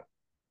go away,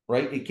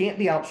 right? It can't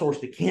be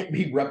outsourced. It can't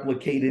be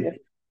replicated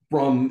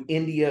from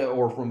India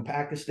or from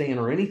Pakistan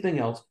or anything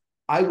else.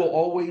 I will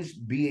always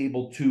be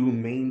able to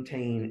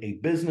maintain a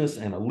business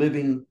and a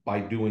living by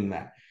doing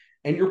that.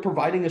 And you're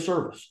providing a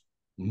service.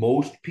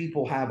 Most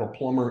people have a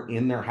plumber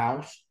in their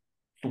house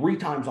 3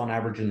 times on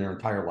average in their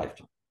entire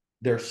lifetime.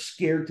 They're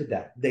scared to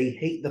death. They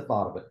hate the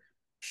thought of it.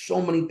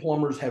 So many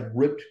plumbers have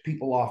ripped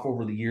people off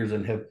over the years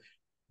and have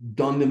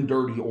done them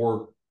dirty,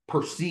 or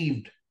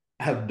perceived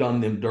have done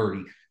them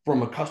dirty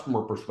from a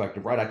customer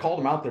perspective, right? I called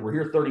them out. They were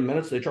here 30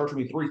 minutes. They charged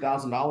me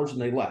 $3,000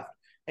 and they left.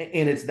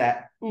 And it's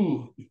that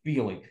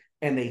feeling.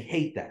 And they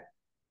hate that.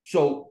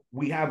 So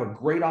we have a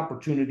great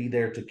opportunity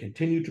there to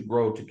continue to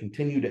grow, to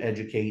continue to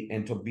educate,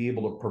 and to be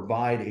able to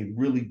provide a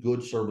really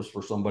good service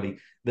for somebody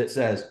that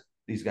says,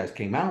 these guys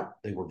came out,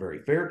 they were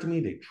very fair to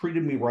me, they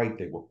treated me right,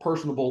 they were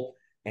personable,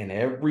 and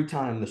every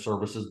time the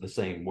service is the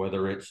same,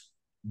 whether it's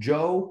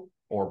Joe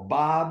or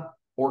Bob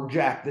or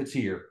Jack that's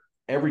here,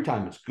 every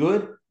time it's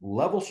good,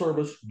 level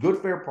service,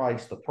 good fair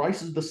price, the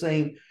price is the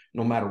same,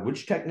 no matter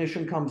which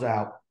technician comes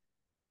out.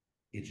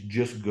 It's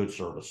just good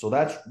service. So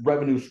that's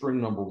revenue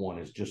stream number one,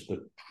 is just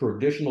the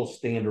traditional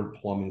standard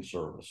plumbing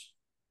service.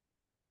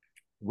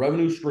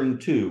 Revenue stream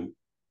two,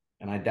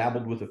 and I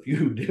dabbled with a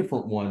few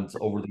different ones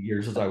over the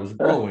years as I was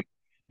growing,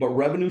 but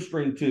revenue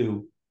stream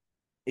two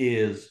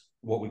is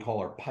what we call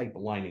our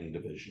pipelining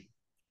division.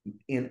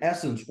 In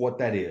essence, what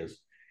that is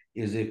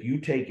if you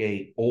take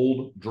a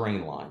old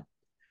drain line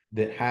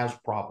that has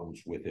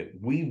problems with it,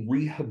 we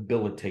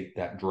rehabilitate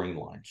that drain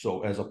line.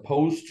 So as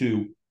opposed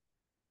to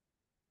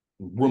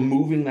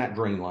removing that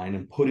drain line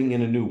and putting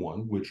in a new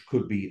one, which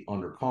could be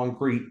under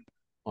concrete,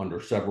 under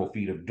several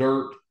feet of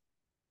dirt,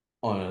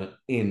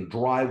 in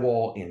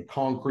drywall, in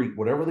concrete,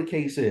 whatever the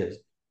case is,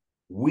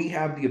 we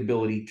have the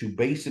ability to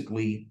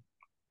basically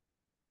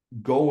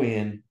go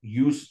in,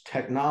 use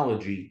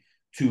technology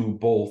to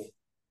both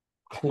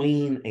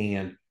clean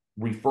and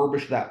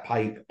refurbish that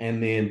pipe,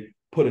 and then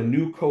put a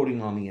new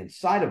coating on the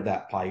inside of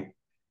that pipe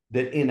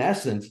that in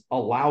essence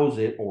allows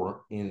it,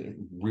 or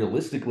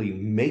realistically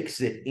makes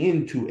it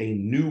into a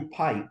new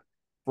pipe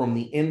from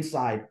the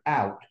inside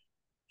out.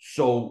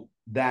 So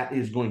that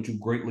is going to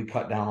greatly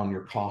cut down on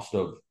your cost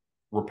of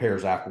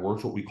repairs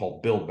afterwards, what we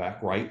call build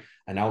back, right?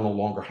 I now no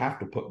longer have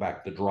to put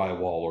back the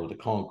drywall or the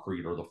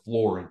concrete or the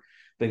flooring,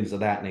 things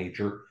of that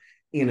nature.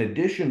 In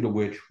addition to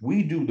which,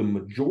 we do the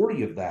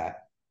majority of that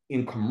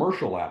in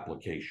commercial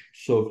applications.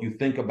 So if you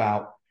think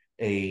about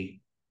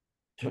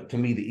to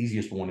me, the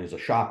easiest one is a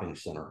shopping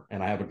center.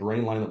 And I have a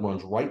drain line that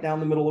runs right down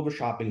the middle of a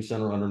shopping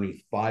center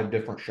underneath 5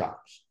 different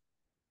shops.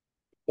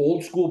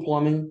 Old school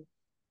plumbing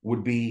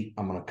would be,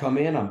 I'm going to come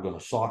in, I'm going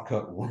to saw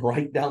cut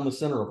right down the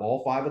center of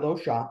all 5 of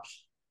those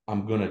shops.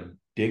 I'm going to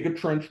dig a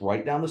trench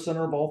right down the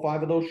center of all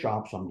 5 of those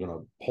shops. I'm going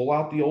to pull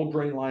out the old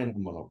drain line.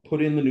 I'm going to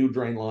put in the new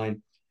drain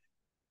line,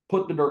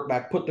 put the dirt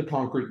back, put the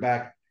concrete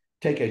back,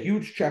 take a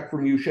huge check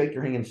from you, shake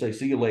your hand and say,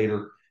 see you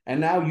later.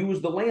 And now you as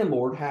the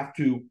landlord have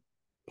to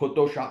put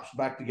those shops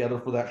back together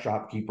for that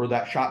shopkeeper.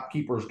 That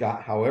shopkeeper's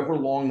got however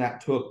long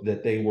that took,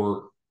 that they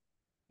were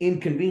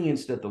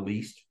inconvenienced at the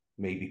least,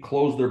 maybe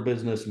closed their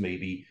business,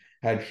 maybe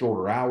had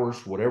shorter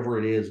hours, whatever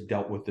it is,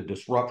 dealt with the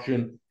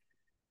disruption.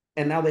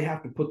 And now they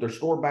have to put their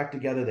store back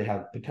together. They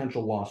have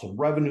potential loss of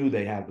revenue.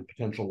 They have the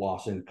potential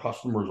loss in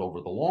customers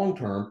over the long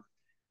term.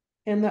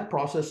 And that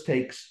process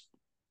takes,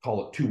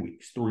 call it 2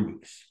 weeks, 3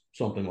 weeks,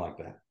 something like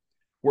that.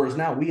 Whereas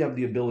now we have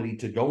the ability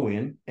to go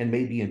in and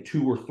maybe in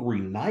 2 or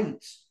 3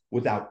 nights,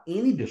 without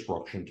any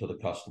disruption to the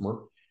customer,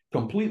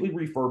 completely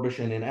refurbish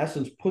and in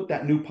essence put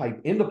that new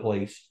pipe into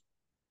place,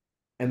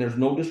 and there's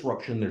no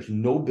disruption, there's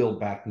no build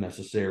back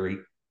necessary.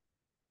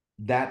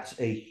 That's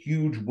a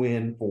huge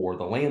win for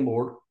the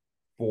landlord,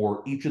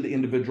 for each of the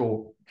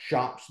individual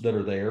shops that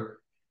are there,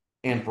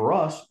 and for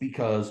us,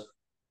 because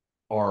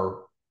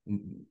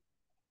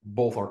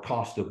both our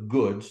cost of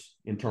goods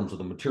in terms of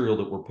the material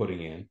that we're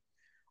putting in,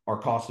 our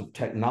cost of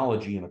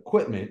technology and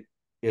equipment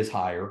is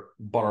higher,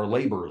 but our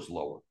labor is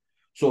lower.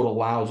 So it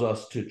allows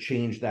us to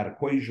change that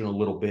equation a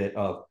little bit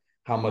of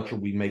how much are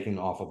we making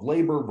off of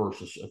labor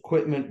versus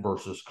equipment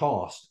versus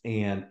cost.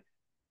 And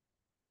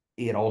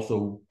it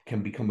also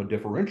can become a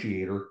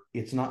differentiator.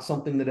 It's not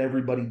something that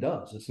everybody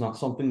does. It's not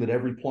something that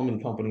every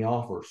plumbing company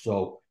offers.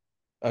 So,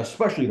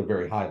 especially at a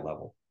very high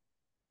level,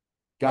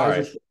 guys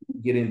are starting to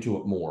get into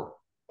it more.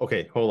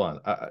 Okay, hold on.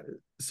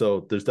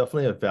 So there's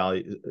definitely a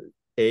value.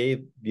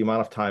 The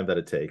amount of time that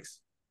it takes,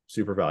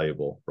 super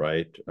valuable,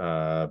 right?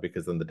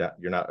 Because then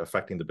you're not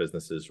affecting the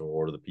businesses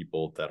or the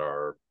people that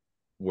are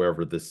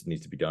wherever this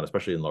needs to be done,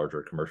 especially in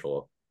larger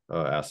commercial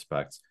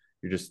aspects.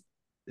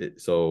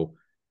 So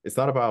it's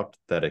not about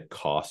that it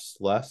costs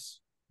less,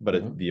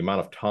 but the amount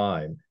of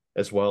time,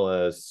 as well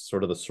as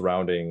sort of the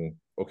surrounding.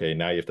 Okay,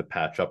 now you have to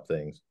patch up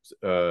things,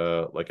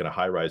 like in a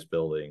high-rise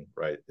building,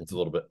 right? It's a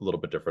little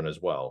bit different as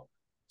well.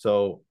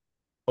 So,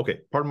 okay,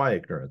 pardon my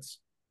ignorance,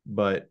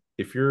 but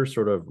if you're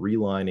sort of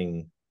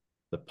relining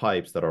the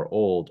pipes that are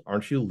old,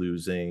 aren't you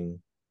losing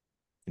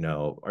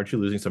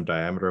some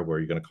diameter where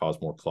you're going to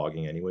cause more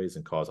clogging anyways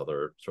and cause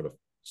other sort of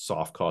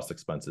soft cost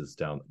expenses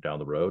down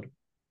the road?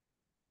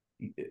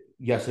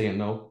 Yes and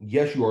no.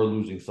 Yes, you are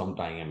losing some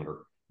diameter.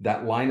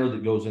 That liner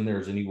that goes in there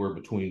is anywhere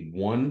between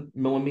 1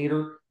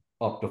 millimeter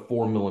up to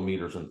 4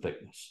 millimeters in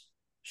thickness.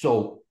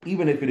 So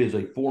even if it is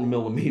a 4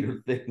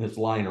 millimeter thickness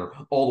liner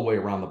all the way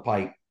around the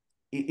pipe,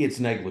 it's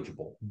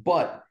negligible.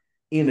 But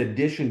in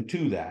addition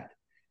to that,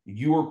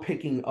 you're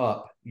picking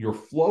up your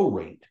flow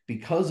rate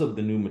because of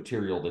the new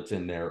material that's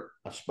in there,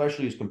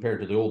 especially as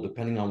compared to the old,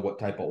 depending on what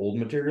type of old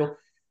material,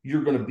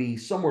 you're going to be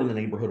somewhere in the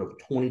neighborhood of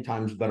 20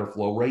 times better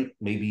flow rate,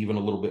 maybe even a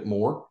little bit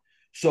more.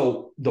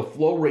 So the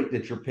flow rate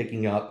that you're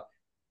picking up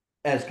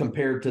as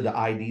compared to the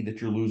ID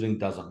that you're losing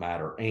doesn't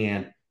matter.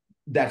 And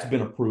that's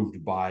been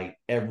approved by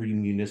every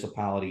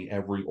municipality,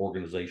 every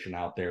organization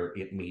out there.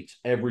 It meets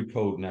every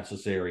code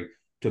necessary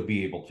to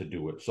be able to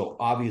do it. So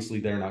obviously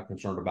they're not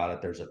concerned about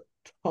it. There's a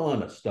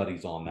ton of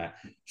studies on that.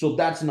 So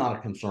that's not a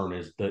concern,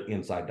 is the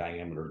inside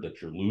diameter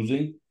that you're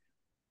losing.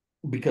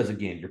 Because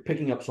again, you're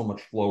picking up so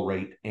much flow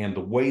rate, and the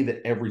way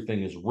that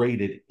everything is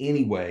rated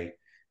anyway,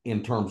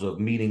 in terms of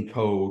meeting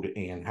code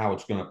and how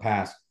it's going to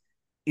pass,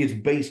 is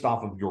based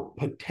off of your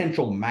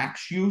potential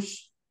max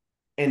use.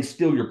 And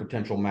still your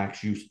potential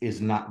max use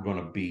is not going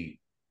to be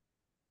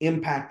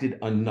impacted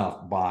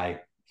enough by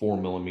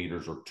 4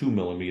 millimeters or 2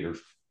 millimeters.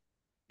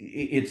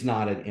 It's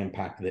not an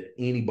impact that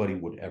anybody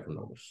would ever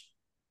notice.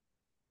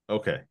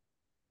 Okay.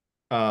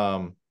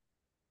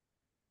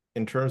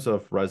 In terms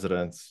of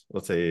residents,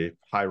 let's say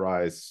high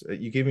rise,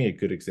 you gave me a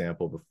good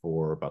example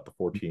before about the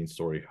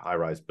 14-story high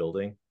rise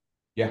building.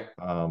 Yeah.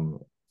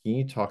 Can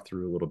you talk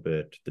through a little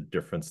bit the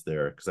difference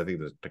there? Because I think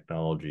the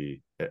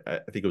technology, I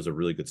think it was a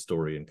really good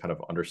story in kind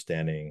of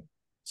understanding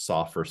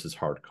soft versus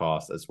hard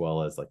costs, as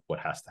well as like what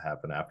has to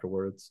happen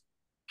afterwards.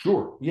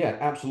 Sure. Yeah,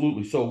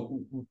 absolutely.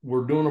 So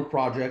we're doing a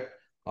project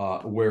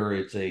where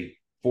it's a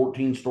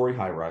 14-story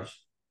high rise,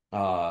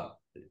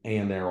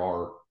 and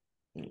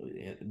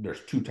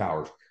there's 2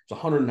 towers. It's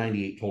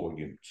 198 total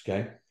units.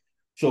 Okay.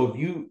 So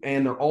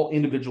and they're all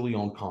individually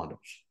owned condos.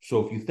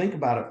 So if you think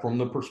about it from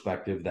the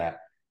perspective that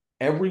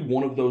every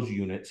one of those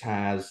units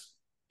has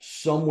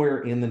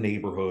somewhere in the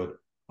neighborhood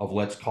of,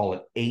 let's call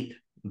it 8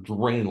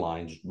 drain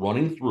lines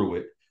running through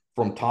it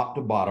from top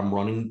to bottom,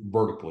 running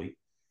vertically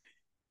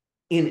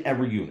in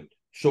every unit.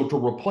 So to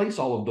replace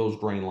all of those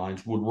drain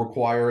lines would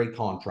require a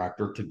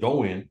contractor to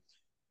go in,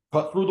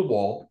 cut through the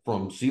wall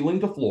from ceiling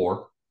to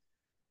floor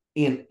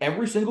in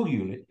every single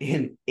unit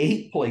in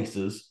 8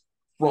 places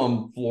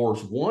from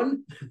floors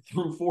 1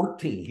 through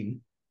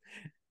 14,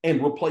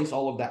 and replace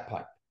all of that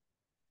pipe.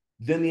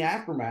 Then the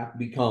aftermath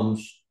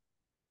becomes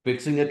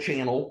fixing a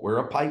channel where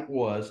a pipe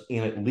was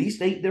in at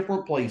least 8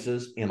 different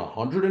places in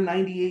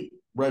 198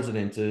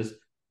 residences,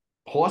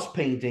 plus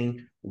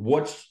painting.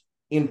 What's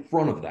in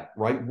front of that,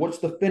 right? What's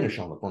the finish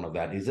on the front of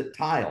that? Is it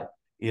tile?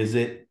 Is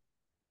it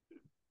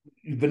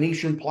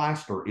Venetian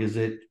plaster? Is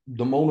it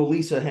the Mona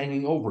Lisa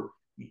hanging over?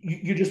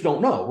 You just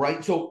don't know,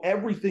 right? So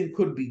everything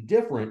could be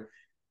different.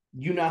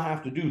 You now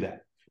have to do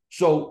that.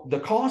 So the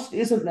cost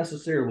isn't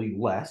necessarily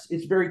less.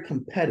 It's very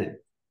competitive.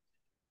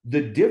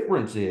 The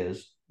difference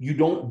is you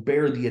don't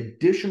bear the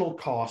additional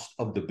cost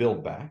of the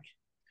build back.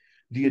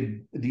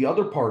 The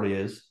other part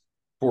is,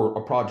 for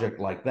a project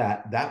like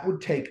that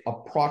would take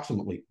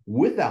approximately,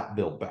 without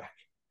build back,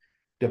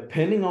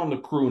 depending on the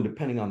crew and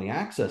depending on the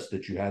access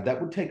that you had,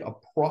 that would take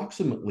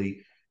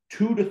approximately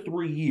 2 to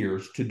 3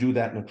 years to do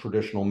that in a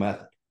traditional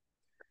method.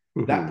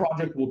 That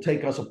project will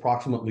take us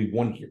approximately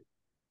 1 year,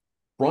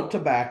 front to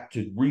back,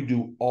 to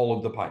redo all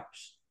of the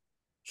pipes.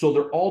 So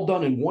they're all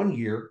done in 1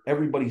 year.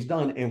 Everybody's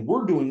done. And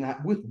we're doing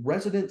that with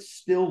residents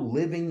still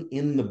living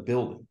in the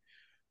building.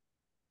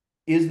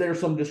 Is there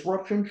some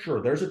disruption?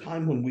 Sure. There's a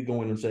time when we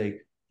go in and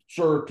say,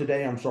 sir,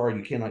 today, I'm sorry,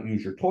 you cannot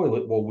use your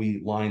toilet while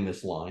we line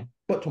this line,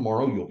 but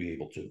tomorrow you'll be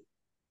able to.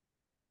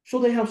 So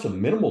they have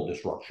some minimal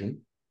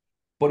disruption,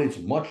 but it's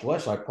much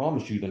less, I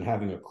promise you, than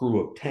having a crew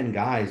of 10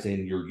 guys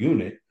in your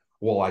unit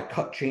while I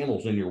cut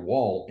channels in your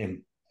wall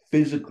and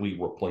physically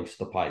replace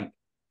the pipe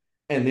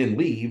and then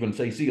leave and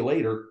say, see you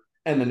later.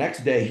 And the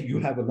next day you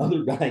have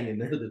another guy in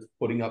there that's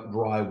putting up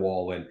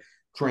drywall and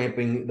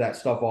tramping that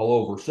stuff all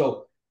over.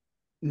 So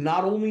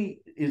not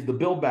only is the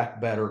build back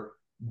better,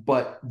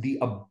 but the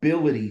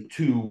ability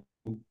to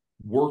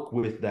work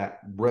with that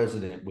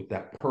resident, with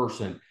that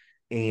person,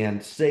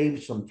 and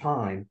save some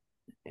time.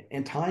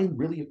 And time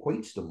really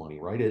equates to money,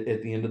 right?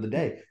 At the end of the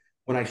day.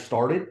 When I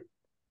started,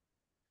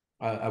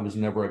 I was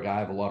never a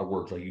guy of a lot of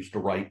words. I used to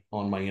write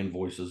on my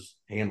invoices,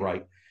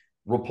 handwrite,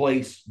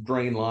 replace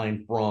drain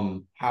line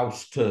from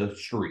house to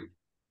street.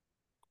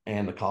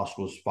 And the cost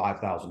was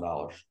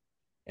 $5,000.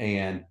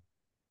 And,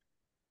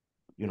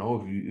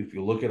 if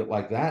you look at it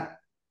like that,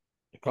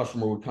 the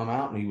customer would come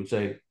out and he would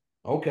say,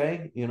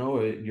 okay,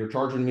 you're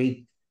charging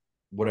me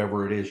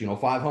whatever it is,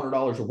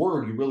 $500 a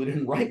word. You really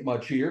didn't write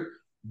much here,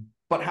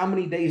 but how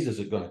many days is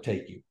it going to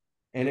take you?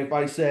 And if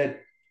I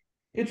said,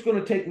 it's going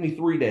to take me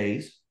 3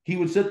 days, he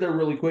would sit there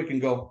really quick and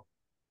go,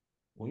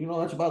 well,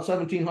 that's about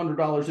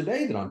 $1,700 a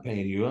day that I'm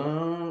paying you.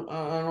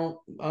 I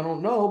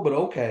don't know, but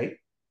okay.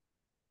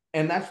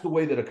 And that's the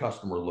way that a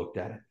customer looked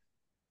at it.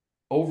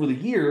 Over the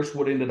years,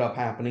 what ended up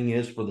happening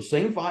is for the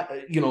same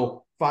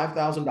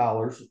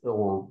 $5,000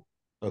 or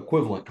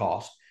equivalent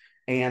cost,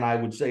 and I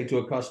would say to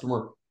a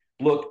customer,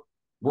 look,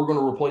 we're going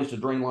to replace the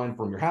drain line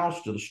from your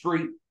house to the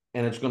street,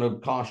 and it's going to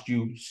cost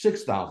you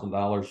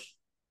 $6,000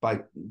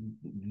 by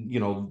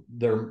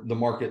the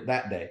market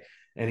that day.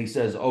 And he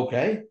says,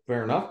 okay,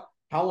 fair enough.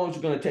 How long is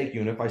it going to take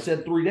you? And if I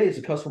said 3 days,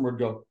 the customer would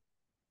go,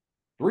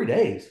 3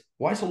 days?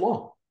 Why so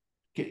long?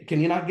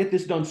 Can you not get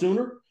this done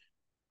sooner?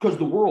 Because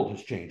the world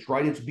has changed,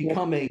 right? It's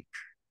become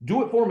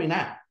do it for me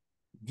now.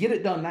 Get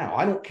it done now.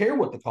 I don't care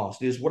what the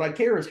cost is. What I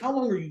care is how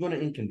long are you going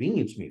to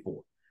inconvenience me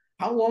for?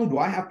 How long do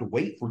I have to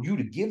wait for you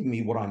to give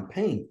me what I'm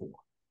paying for?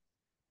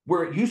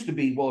 Where it used to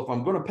be, well, if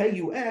I'm going to pay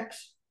you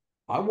X,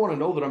 I want to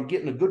know that I'm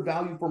getting a good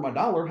value for my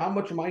dollar. How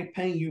much am I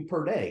paying you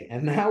per day?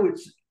 And now it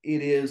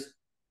is,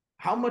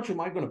 how much am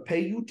I going to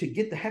pay you to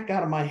get the heck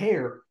out of my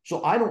hair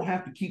so I don't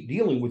have to keep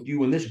dealing with you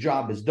when this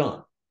job is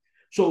done?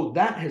 So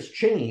that has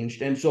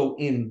changed. And so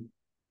in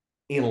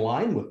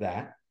line with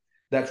that,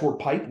 that's where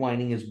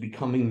pipelining is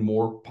becoming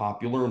more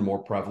popular and more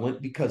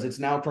prevalent, because it's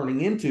now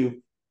turning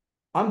into,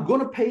 I'm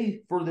going to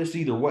pay for this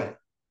either way.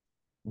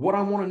 What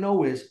I want to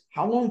know is,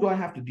 how long do I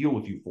have to deal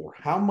with you for?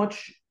 How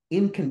much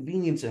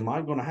inconvenience am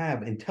I going to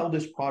have until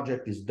this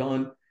project is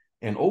done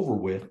and over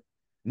with?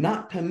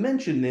 Not to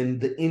mention then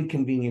the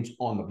inconvenience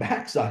on the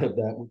backside of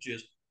that, which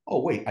is,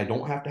 oh, wait, I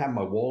don't have to have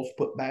my walls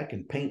put back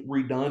and paint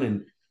redone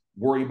and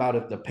worry about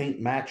if the paint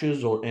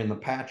matches and the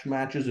patch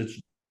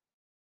matches.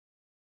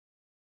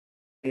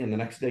 And the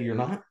next day you're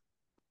not.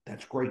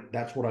 That's great.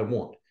 That's what I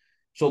want.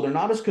 So they're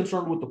not as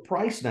concerned with the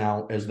price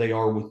now as they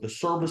are with the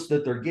service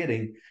that they're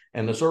getting.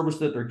 And the service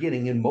that they're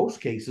getting in most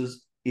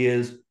cases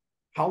is,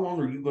 how long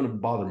are you going to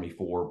bother me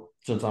for,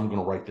 since I'm going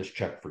to write this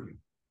check for you?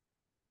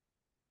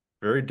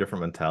 Very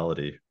different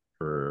mentality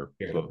for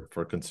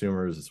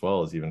consumers as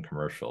well as even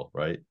commercial,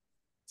 right?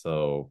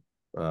 So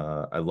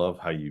I love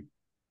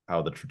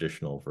how the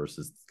traditional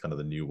versus kind of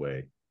the new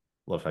way.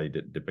 Love how you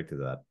depicted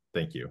that.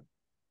 Thank you.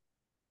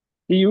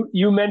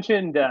 You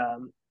mentioned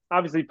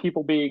obviously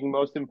people being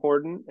most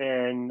important,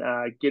 and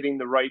getting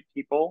the right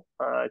people,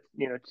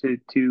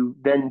 to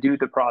then do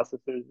the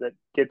processes that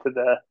get to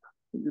the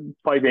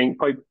pipe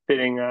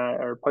fitting,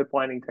 or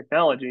pipelining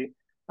technology.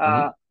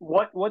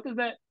 What does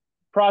that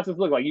process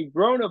look like? You've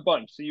grown a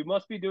bunch, so you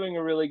must be doing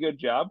a really good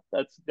job.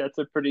 That's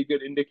a pretty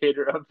good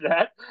indicator of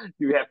that.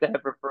 You have to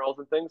have referrals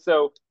and things.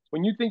 So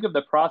when you think of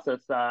the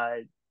process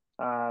side,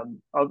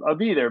 I'll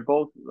be there,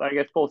 both, I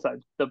guess, both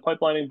sides, the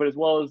pipelining, but as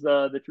well as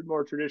the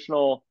more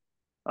traditional,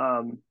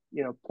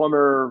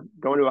 plumber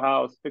going to a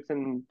house,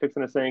 fixing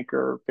a sink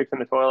or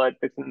fixing a toilet,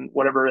 fixing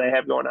whatever they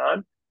have going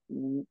on.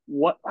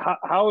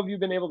 How have you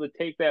been able to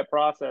take that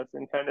process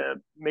and kind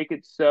of make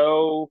it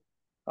so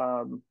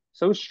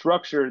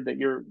structured that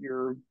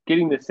you're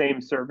getting the same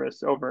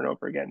service over and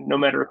over again, no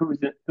matter who's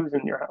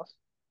in your house?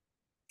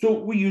 So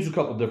we use a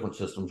couple of different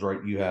systems, right?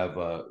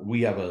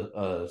 We have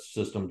a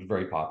system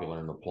very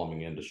popular in the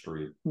plumbing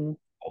industry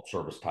called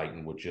Service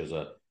Titan, which is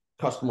a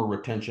customer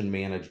retention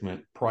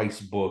management, price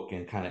book,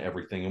 and kind of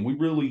everything. And we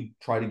really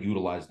try to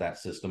utilize that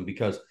system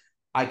because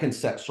I can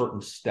set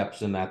certain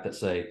steps in that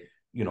say,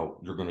 you're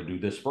going to do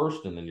this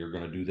first, and then you're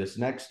going to do this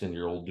next, and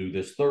you'll do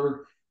this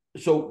third.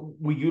 So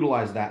we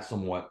utilize that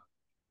somewhat.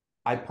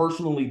 I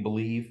personally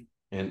believe,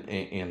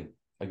 and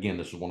again,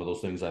 this is one of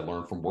those things I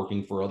learned from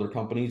working for other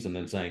companies and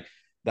then saying,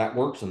 that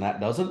works and that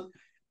doesn't.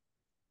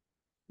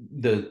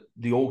 The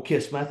old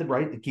KISS method,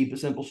 right? The keep it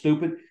simple,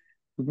 stupid.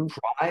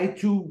 Try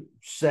to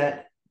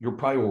set your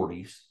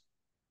priorities,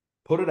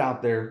 put it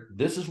out there.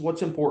 This is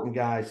what's important,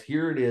 guys.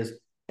 Here it is.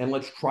 And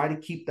let's try to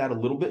keep that a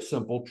little bit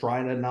simple.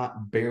 Try to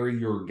not bury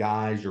your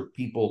guys or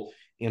people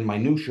in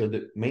minutia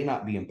that may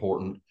not be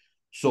important,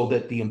 so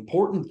that the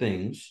important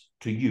things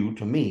to you,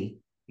 to me,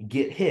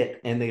 get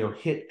hit, and they are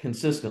hit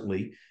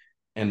consistently.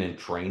 And then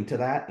train to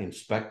that,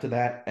 inspect to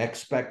that,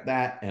 expect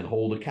that, and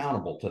hold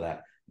accountable to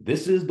that.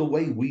 This is the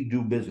way we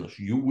do business.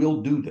 You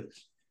will do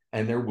this.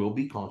 and there will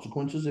be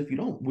consequences if you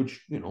don't,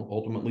 which,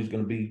 ultimately is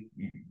going to be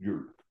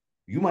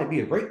you might be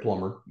a great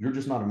plumber. You're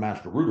just not a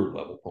master rooter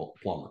level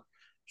plumber.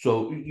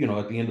 So,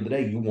 at the end of the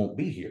day, you won't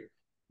be here.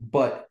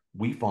 But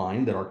we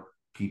find that our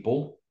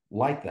people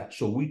like that.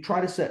 So we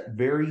try to set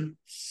very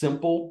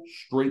simple,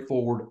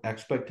 straightforward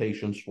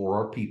expectations for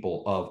our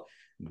people of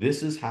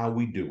this is how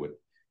we do it.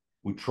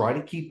 We try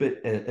to keep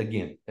it,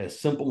 again, as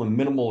simple and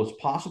minimal as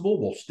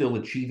possible while still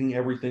achieving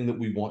everything that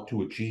we want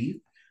to achieve.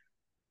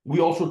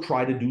 We also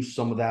try to do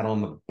some of that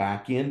on the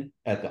back end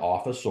at the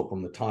office. So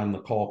from the time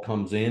the call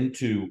comes in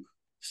to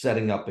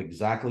setting up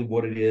exactly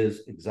what it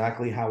is,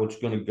 exactly how it's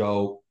going to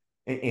go,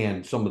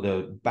 and some of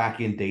the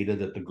back end data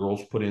that the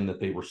girls put in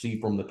that they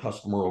receive from the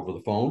customer over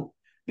the phone,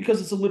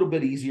 because it's a little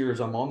bit easier as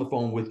I'm on the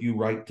phone with you,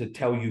 right, to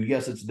tell you,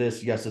 yes, it's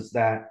this, yes, it's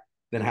that,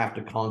 than have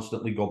to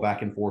constantly go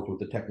back and forth with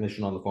the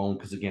technician on the phone.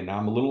 Because again, now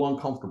I'm a little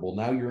uncomfortable.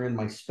 Now you're in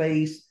my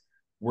space.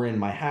 We're in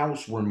my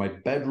house. We're in my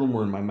bedroom.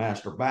 We're in my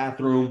master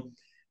bathroom.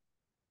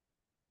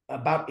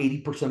 About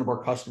 80% of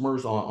our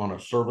customers on a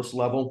service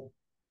level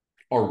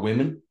are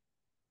women,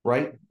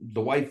 right?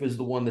 The wife is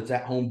the one that's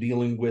at home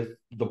dealing with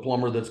the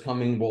plumber that's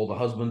coming while the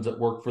husband's at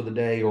work for the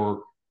day,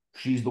 or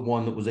she's the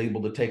one that was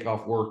able to take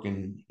off work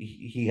and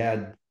he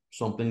had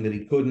something that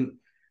he couldn't.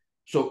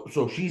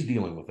 So she's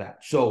dealing with that.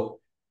 So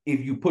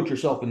if you put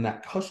yourself in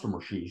that customer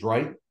shoes,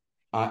 right?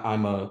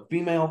 I'm a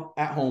female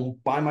at home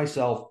by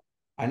myself.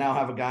 I now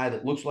have a guy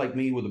that looks like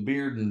me with a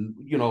beard and,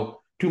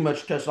 too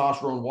much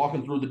testosterone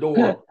walking through the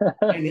door.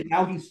 And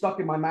now he's stuck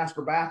in my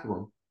master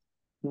bathroom.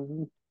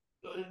 Mm-hmm.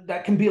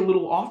 That can be a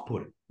little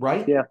off-putting,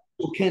 right? Yeah.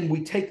 So can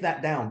we take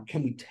that down?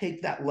 Can we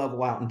take that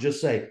level out and just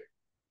say,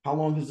 how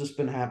long has this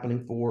been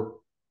happening for?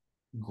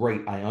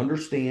 Great. I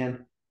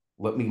understand.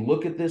 Let me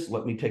look at this.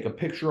 Let me take a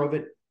picture of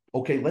it.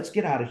 Okay, let's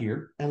get out of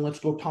here and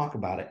let's go talk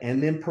about it.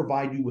 And then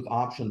provide you with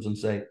options and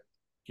say,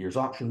 here's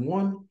option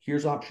 1,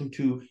 here's option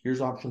 2,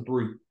 here's option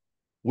 3.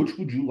 Which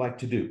would you like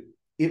to do?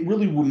 It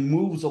really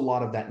removes a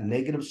lot of that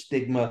negative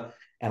stigma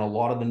and a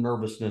lot of the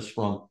nervousness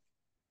from,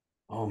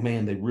 oh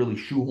man, they really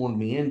shoehorned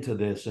me into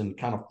this and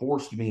kind of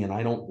forced me, and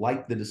I don't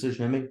like the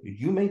decision I made.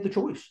 You made the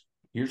choice.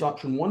 Here's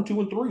option 1,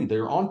 2, and 3.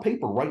 They're on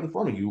paper right in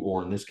front of you,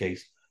 or in this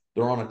case,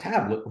 they're on a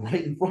tablet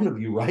right in front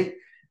of you, right?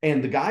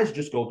 And the guys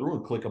just go through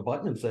and click a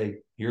button and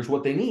say, here's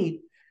what they need.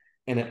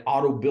 And it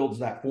auto builds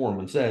that form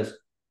and says,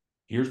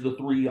 here's the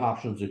 3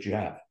 options that you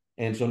have.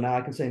 And so now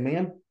I can say,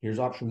 man, here's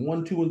option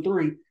 1, 2, and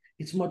 3.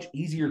 It's much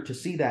easier to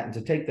see that and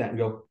to take that and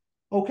go,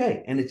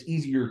 okay. And it's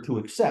easier to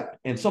accept.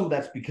 And some of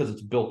that's because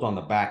it's built on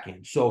the back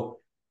end.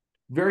 So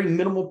very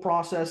minimal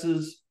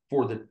processes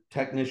for the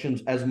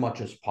technicians as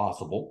much as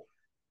possible,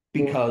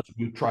 because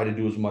we try to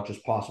do as much as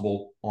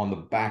possible on the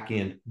back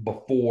end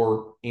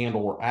before and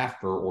or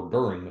after or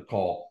during the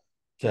call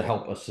to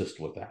help assist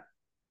with that.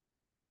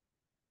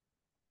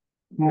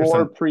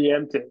 More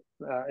preemptive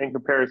in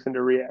comparison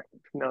to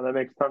reactive. No, that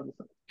makes tons of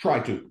sense. Try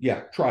to.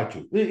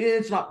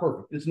 It's not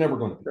perfect. It's never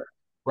going to be,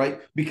 right?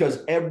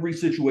 Because every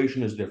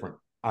situation is different.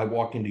 I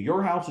walk into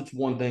your house, it's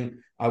one thing.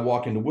 I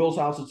walk into Will's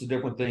house, it's a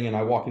different thing. And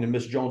I walk into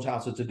Miss Jones'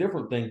 house, it's a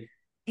different thing,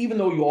 even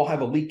though you all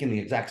have a leak in the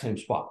exact same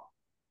spot.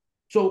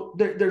 So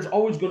there's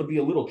always going to be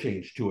a little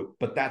change to it,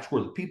 but that's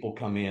where the people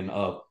come in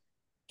of,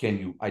 can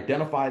you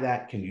identify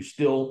that? Can you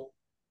still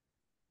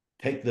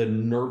take the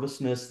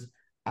nervousness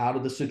out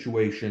of the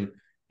situation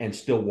and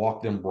still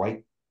walk them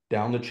right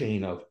down the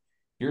chain of,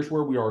 here's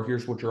where we are,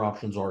 here's what your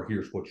options are,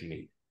 here's what you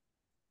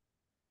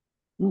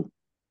need.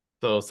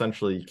 So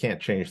essentially you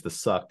can't change the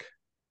suck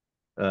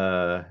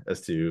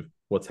as to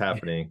what's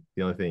happening.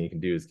 The only thing you can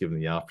do is give them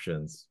the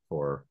options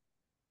for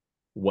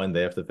when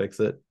they have to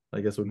fix it,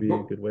 I guess would be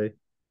a good way.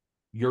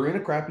 You're in a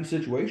crappy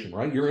situation,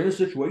 right? You're in a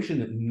situation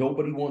that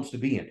nobody wants to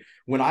be in.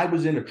 When I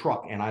was in a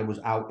truck and I was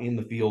out in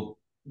the field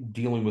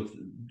dealing with,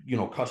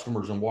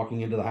 customers and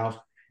walking into the house,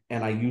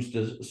 and I used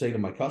to say to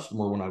my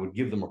customer when I would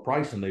give them a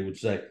price and they would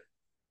say,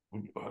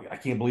 I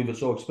can't believe it's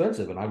so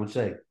expensive. And I would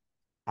say,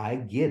 I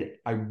get it.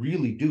 I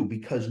really do,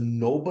 because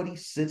nobody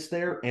sits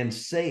there and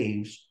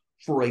saves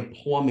for a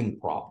plumbing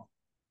problem.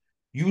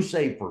 You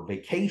save for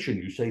vacation,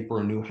 you save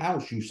for a new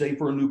house, you save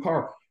for a new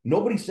car.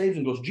 Nobody saves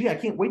and goes, gee, I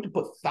can't wait to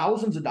put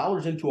thousands of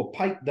dollars into a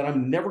pipe that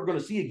I'm never going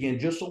to see again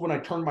just so when I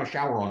turn my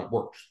shower on, it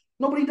works.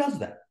 Nobody does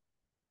that.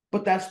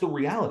 But that's the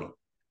reality.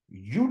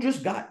 You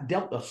just got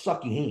dealt a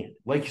sucky hand.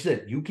 Like you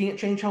said, you can't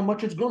change how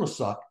much it's going to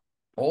suck.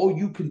 All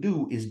you can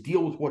do is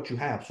deal with what you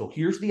have. So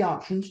here's the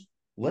options.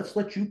 Let's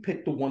let you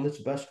pick the one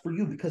that's best for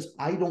you, because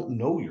I don't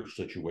know your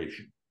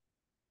situation.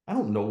 I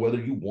don't know whether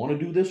you want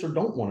to do this or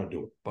don't want to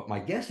do it. But my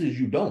guess is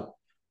you don't.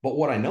 But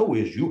what I know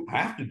is you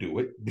have to do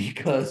it,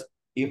 because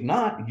if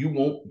not, you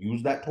won't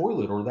use that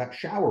toilet or that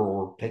shower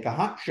or take a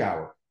hot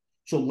shower.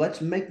 So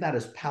let's make that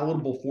as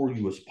palatable for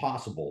you as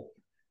possible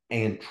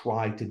and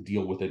try to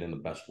deal with it in the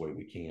best way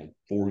we can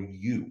for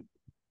you.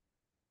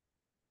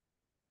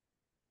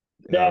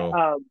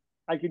 That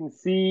I can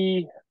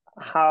see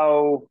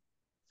how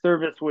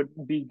service would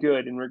be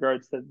good in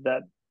regards to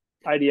that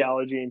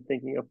ideology and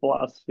thinking of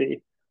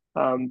philosophy.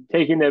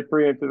 Taking that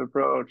preemptive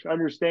approach,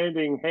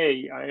 understanding,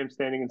 hey, I am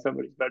standing in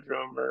somebody's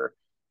bedroom, or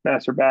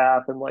master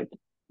bath and like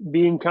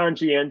being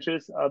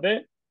conscientious of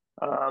it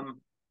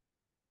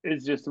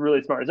is just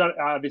really smart. It's not,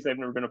 obviously I've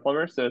never been a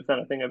plumber, so it's not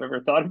a thing I've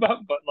ever thought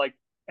about, but like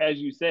as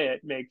you say,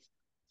 it makes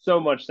so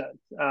much sense.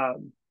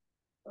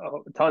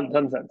 Ton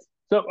of sense.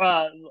 So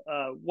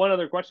one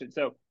other question.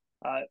 So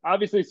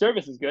obviously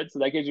service is good, so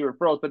that gives you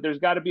referrals, but there's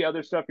got to be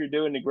other stuff you're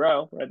doing to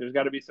grow, right? There's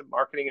got to be some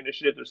marketing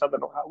initiatives or something.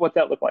 What's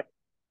that look like?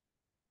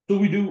 So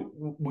we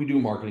do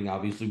marketing.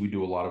 Obviously, we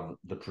do a lot of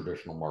the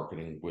traditional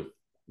marketing with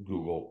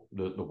Google.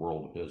 The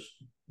world is.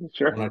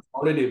 Sure. When I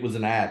started, it was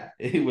an ad.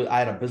 I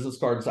had a business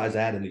card size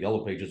ad in the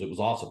yellow pages. It was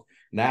awesome.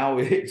 Now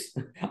it's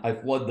I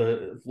flood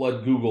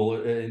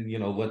Google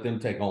and let them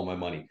take all my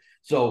money.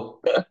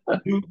 So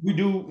we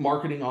do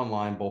marketing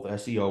online, both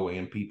SEO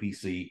and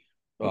PPC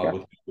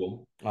with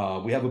Google.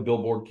 We have a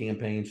billboard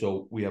campaign,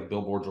 so we have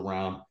billboards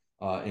around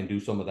and do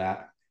some of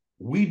that.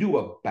 We do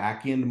a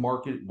back end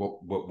market,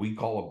 what we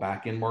call a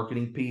back end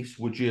marketing piece,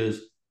 which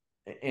is,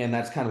 and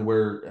that's kind of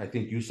where I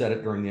think you said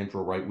it during the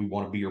intro, right? We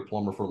want to be your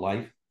plumber for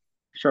life.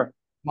 Sure.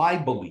 My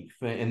belief,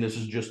 and this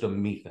is just a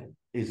me thing,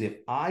 is if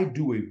I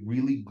do a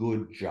really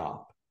good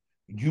job,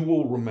 you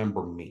will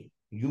remember me.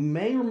 You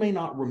may or may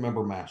not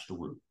remember Master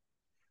Root.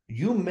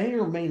 You may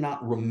or may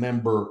not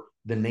remember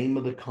the name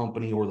of the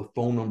company or the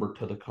phone number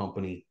to the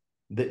company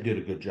that did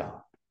a good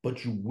job,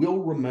 but you will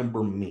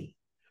remember me.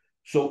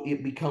 So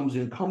it becomes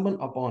incumbent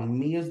upon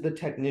me as the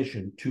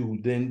technician to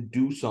then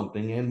do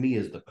something, and me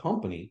as the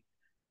company,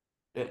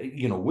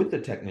 with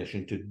the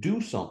technician, to do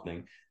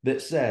something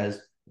that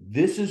says,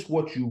 this is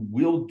what you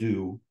will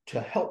do to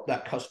help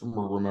that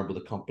customer remember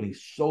the company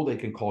so they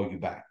can call you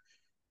back.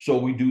 So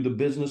we do the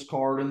business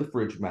card and the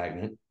fridge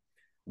magnet.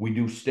 We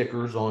do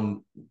stickers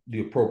on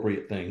the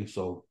appropriate things.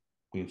 So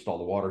we install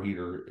the water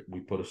heater, we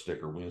put a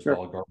sticker. We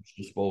install a garbage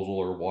disposal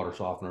or a water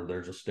softener,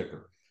 there's a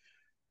sticker.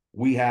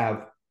 We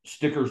have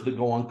stickers that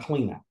go on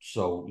cleanup.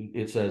 So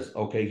it says,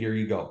 okay, here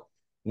you go.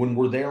 When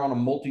we're there on a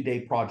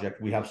multi-day project,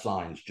 we have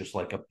signs just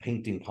like a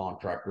painting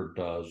contractor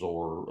does,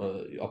 or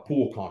a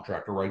pool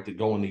contractor, right, that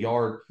go in the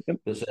yard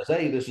that says,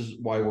 hey, this is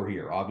why we're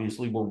here.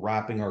 Obviously, we're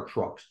wrapping our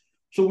trucks.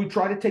 So we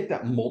try to take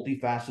that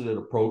multifaceted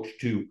approach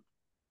to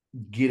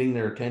getting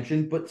their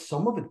attention, but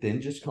some of it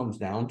then just comes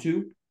down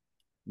to,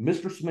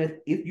 Mr. Smith,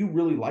 if you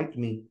really liked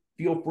me,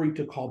 feel free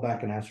to call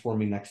back and ask for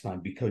me next time,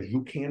 because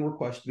you can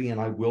request me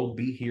and I will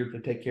be here to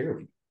take care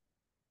of you.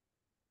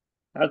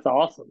 That's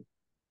awesome.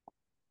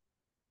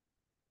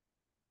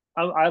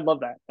 I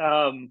love that.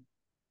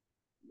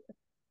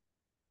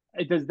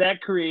 Does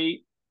that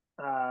create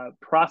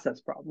process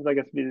problems? I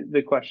guess would be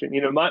the question.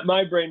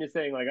 My brain is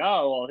saying like,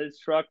 oh, well, his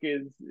truck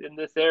is in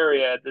this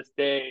area at this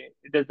day.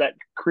 Does that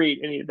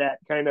create any of that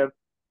kind of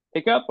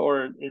hiccup,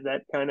 or is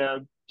that kind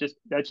of just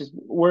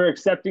we're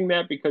accepting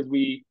that because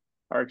we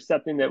are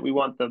accepting that we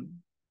want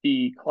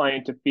the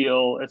client to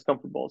feel as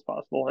comfortable as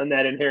possible, and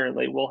that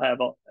inherently will have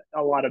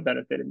a lot of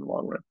benefit in the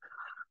long run.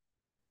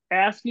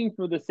 Asking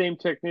for the same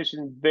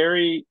technician,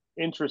 very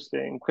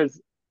interesting,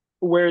 because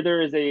where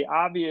there is a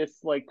obvious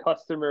like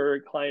customer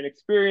client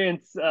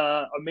experience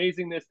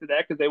amazingness to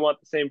that, because they want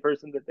the same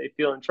person that they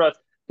feel and trust,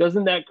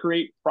 doesn't that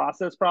create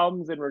process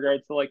problems in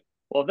regards to like,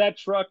 well, if that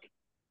truck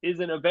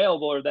isn't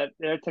available, or that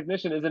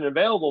technician isn't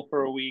available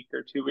for a week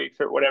or 2 weeks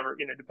or whatever,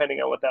 depending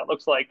on what that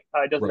looks like,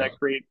 doesn't that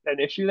create an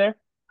issue there?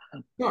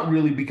 Not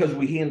really, because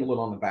we handle it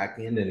on the back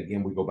end. And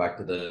again, we go back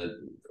to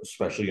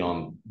especially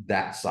on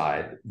that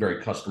side,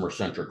 very customer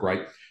centric,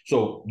 right?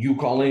 So you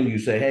call in, you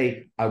say,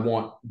 hey, I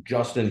want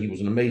Justin. He was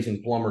an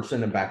amazing plumber.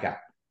 Send him back out.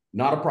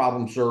 Not a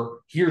problem, sir.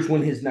 Here's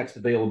when his next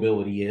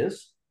availability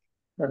is.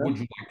 Would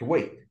you like to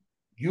wait?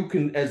 You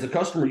can, as a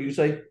customer, you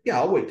say, yeah,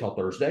 I'll wait till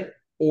Thursday.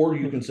 Or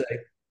you can say,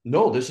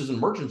 no, this is an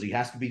emergency,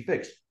 has to be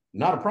fixed.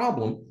 Not a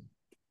problem,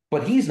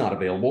 but he's not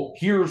available.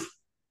 Here's,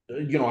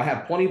 I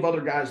have plenty of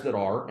other guys that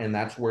are, and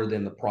that's where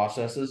then the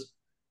processes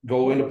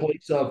go into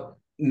place of,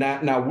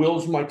 now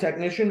Will's my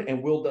technician,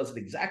 and Will does it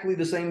exactly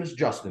the same as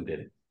Justin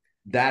did it.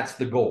 That's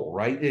the goal,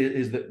 right?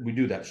 Is that we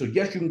do that. So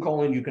yes, you can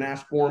call in, you can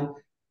ask for him,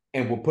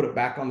 and we'll put it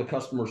back on the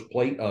customer's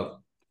plate of,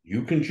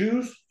 you can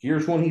choose,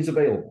 here's when he's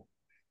available.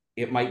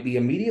 It might be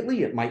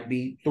immediately, it might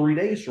be 3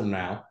 days from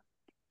now,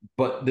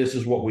 but this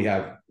is what we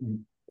have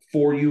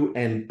for you,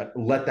 and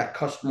let that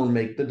customer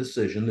make the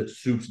decision that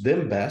suits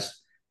them best,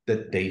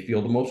 that they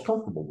feel the most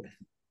comfortable with.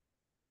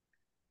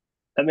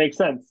 That makes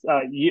sense.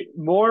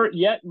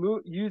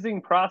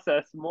 Using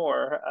process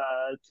more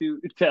to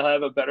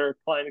have a better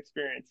client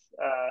experience,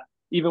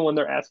 even when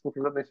they're asking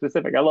for something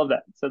specific. I love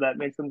that. So that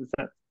makes some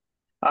sense.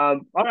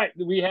 All right,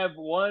 we have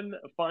one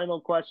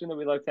final question that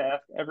we'd like to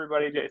ask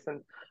everybody,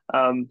 Jason.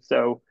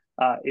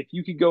 If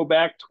you could go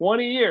back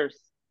 20 years,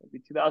 it'd be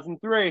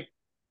 2003.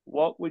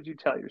 What would you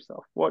tell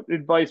yourself? What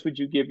advice would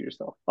you give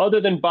yourself,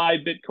 other than buy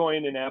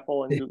Bitcoin and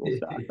Apple and Google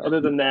stock? Other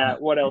than that,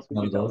 what else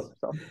would you tell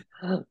yourself?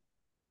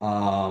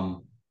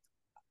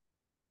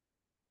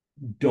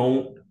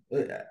 Don't.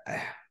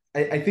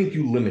 I think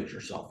you limit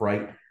yourself,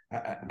 right?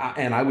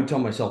 And I would tell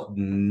myself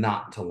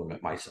not to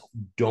limit myself.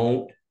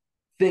 Don't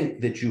think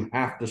that you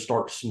have to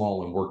start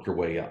small and work your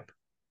way up.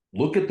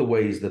 Look at the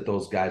ways that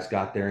those guys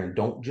got there, and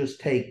don't just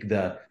take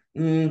the,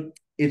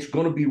 it's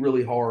going to be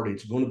really hard.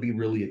 It's going to be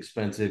really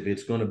expensive.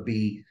 It's going to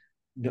be,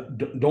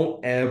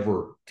 don't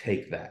ever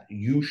take that.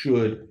 You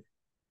should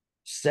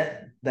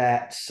set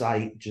that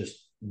site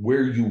just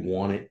where you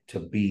want it to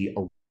be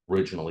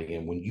originally.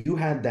 And when you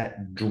had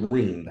that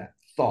dream, that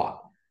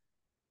thought,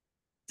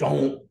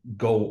 don't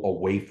go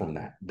away from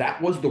that.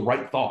 That was the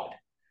right thought.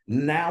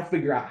 Now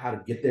figure out how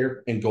to get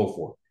there and go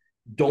for it.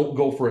 Don't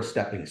go for a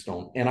stepping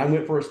stone. And I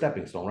went for a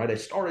stepping stone, right? I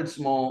started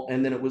small,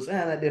 and then it was,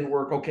 that didn't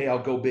work. Okay, I'll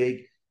go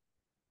big.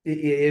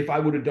 If I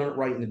would have done it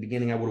right in the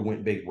beginning, I would have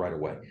went big right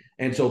away.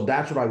 And so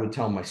that's what I would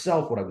tell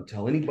myself. What I would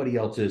tell anybody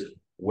else is,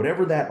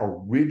 whatever that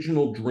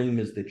original dream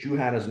is that you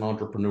had as an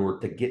entrepreneur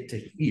to get to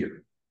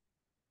here,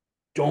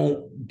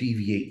 don't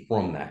deviate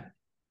from that.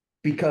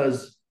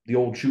 Because the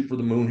old shoot for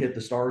the moon, hit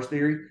the stars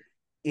theory,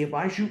 if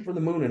I shoot for the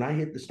moon and I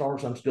hit the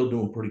stars, I'm still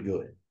doing pretty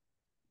good.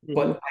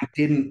 But I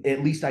didn't,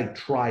 at least I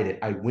tried it.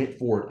 I went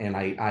for it, and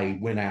I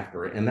went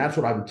after it. And that's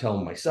what I would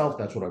tell myself.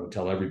 That's what I would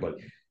tell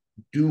everybody.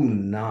 Do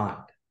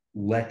not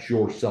let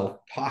yourself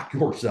talk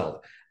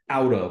yourself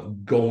out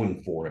of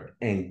going for it,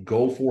 and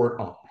go for it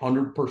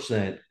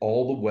 100%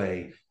 all the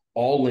way,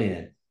 all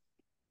in,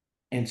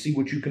 and see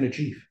what you can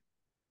achieve.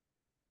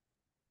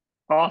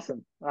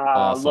 Awesome.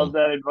 Awesome. Love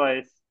that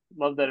advice.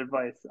 Love that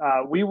advice.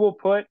 We will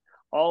put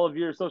all of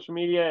your social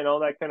media and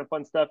all that kind of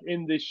fun stuff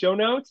in the show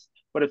notes.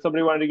 But if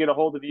somebody wanted to get a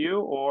hold of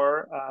you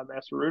or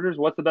Master Rooters,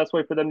 what's the best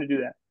way for them to do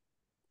that?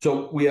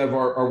 So we have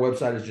our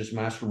website is just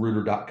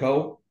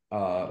masterrooter.co.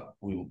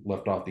 We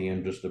left off the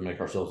end just to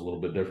make ourselves a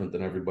little bit different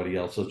than everybody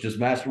else. So it's just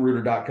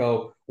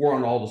masterrooter.co. We're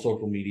on all the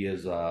social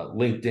medias,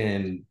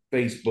 LinkedIn,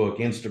 Facebook,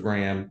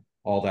 Instagram,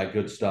 all that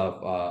good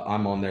stuff.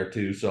 I'm on there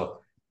too.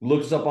 So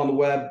look us up on the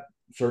web.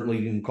 Certainly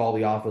you can call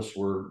the office.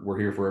 We're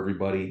here for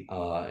everybody.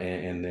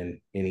 And then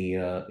any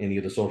of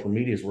the social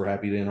medias, we're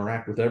happy to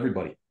interact with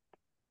everybody.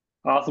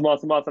 Awesome.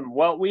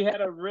 Well, we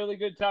had a really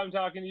good time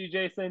talking to you,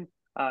 Jason.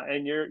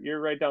 And you're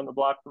right down the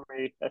block from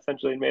me,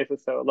 essentially in Mesa.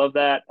 So I love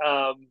that.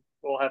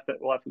 We'll have to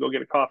go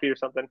get a coffee or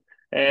something.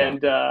 And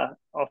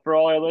for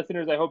all our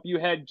listeners, I hope you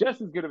had just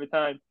as good of a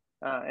time.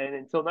 And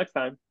until next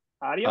time,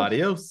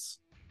 adios.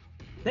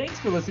 Thanks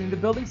for listening to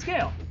Building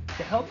Scale.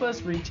 To help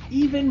us reach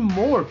even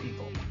more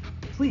people,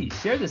 please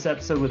share this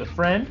episode with a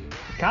friend,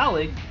 a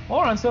colleague,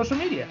 or on social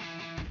media.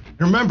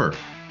 Remember,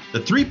 the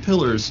 3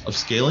 pillars of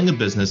scaling a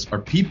business are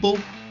people,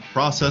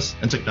 process,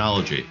 and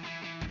technology.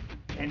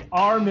 And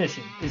our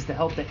mission is to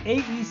help the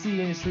AEC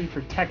industry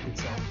protect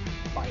itself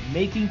by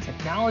making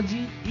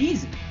technology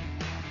easy.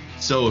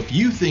 So if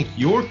you think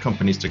your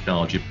company's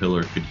technology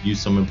pillar could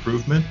use some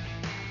improvement,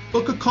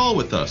 book a call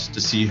with us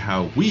to see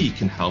how we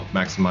can help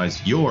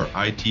maximize your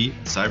IT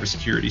and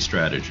cybersecurity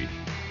strategy.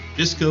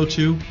 Just go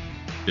to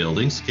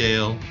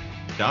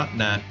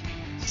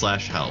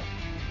buildingscale.net/help.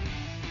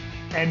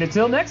 And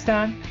until next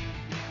time,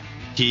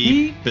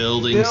 keep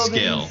building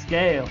scale.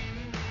 Scale.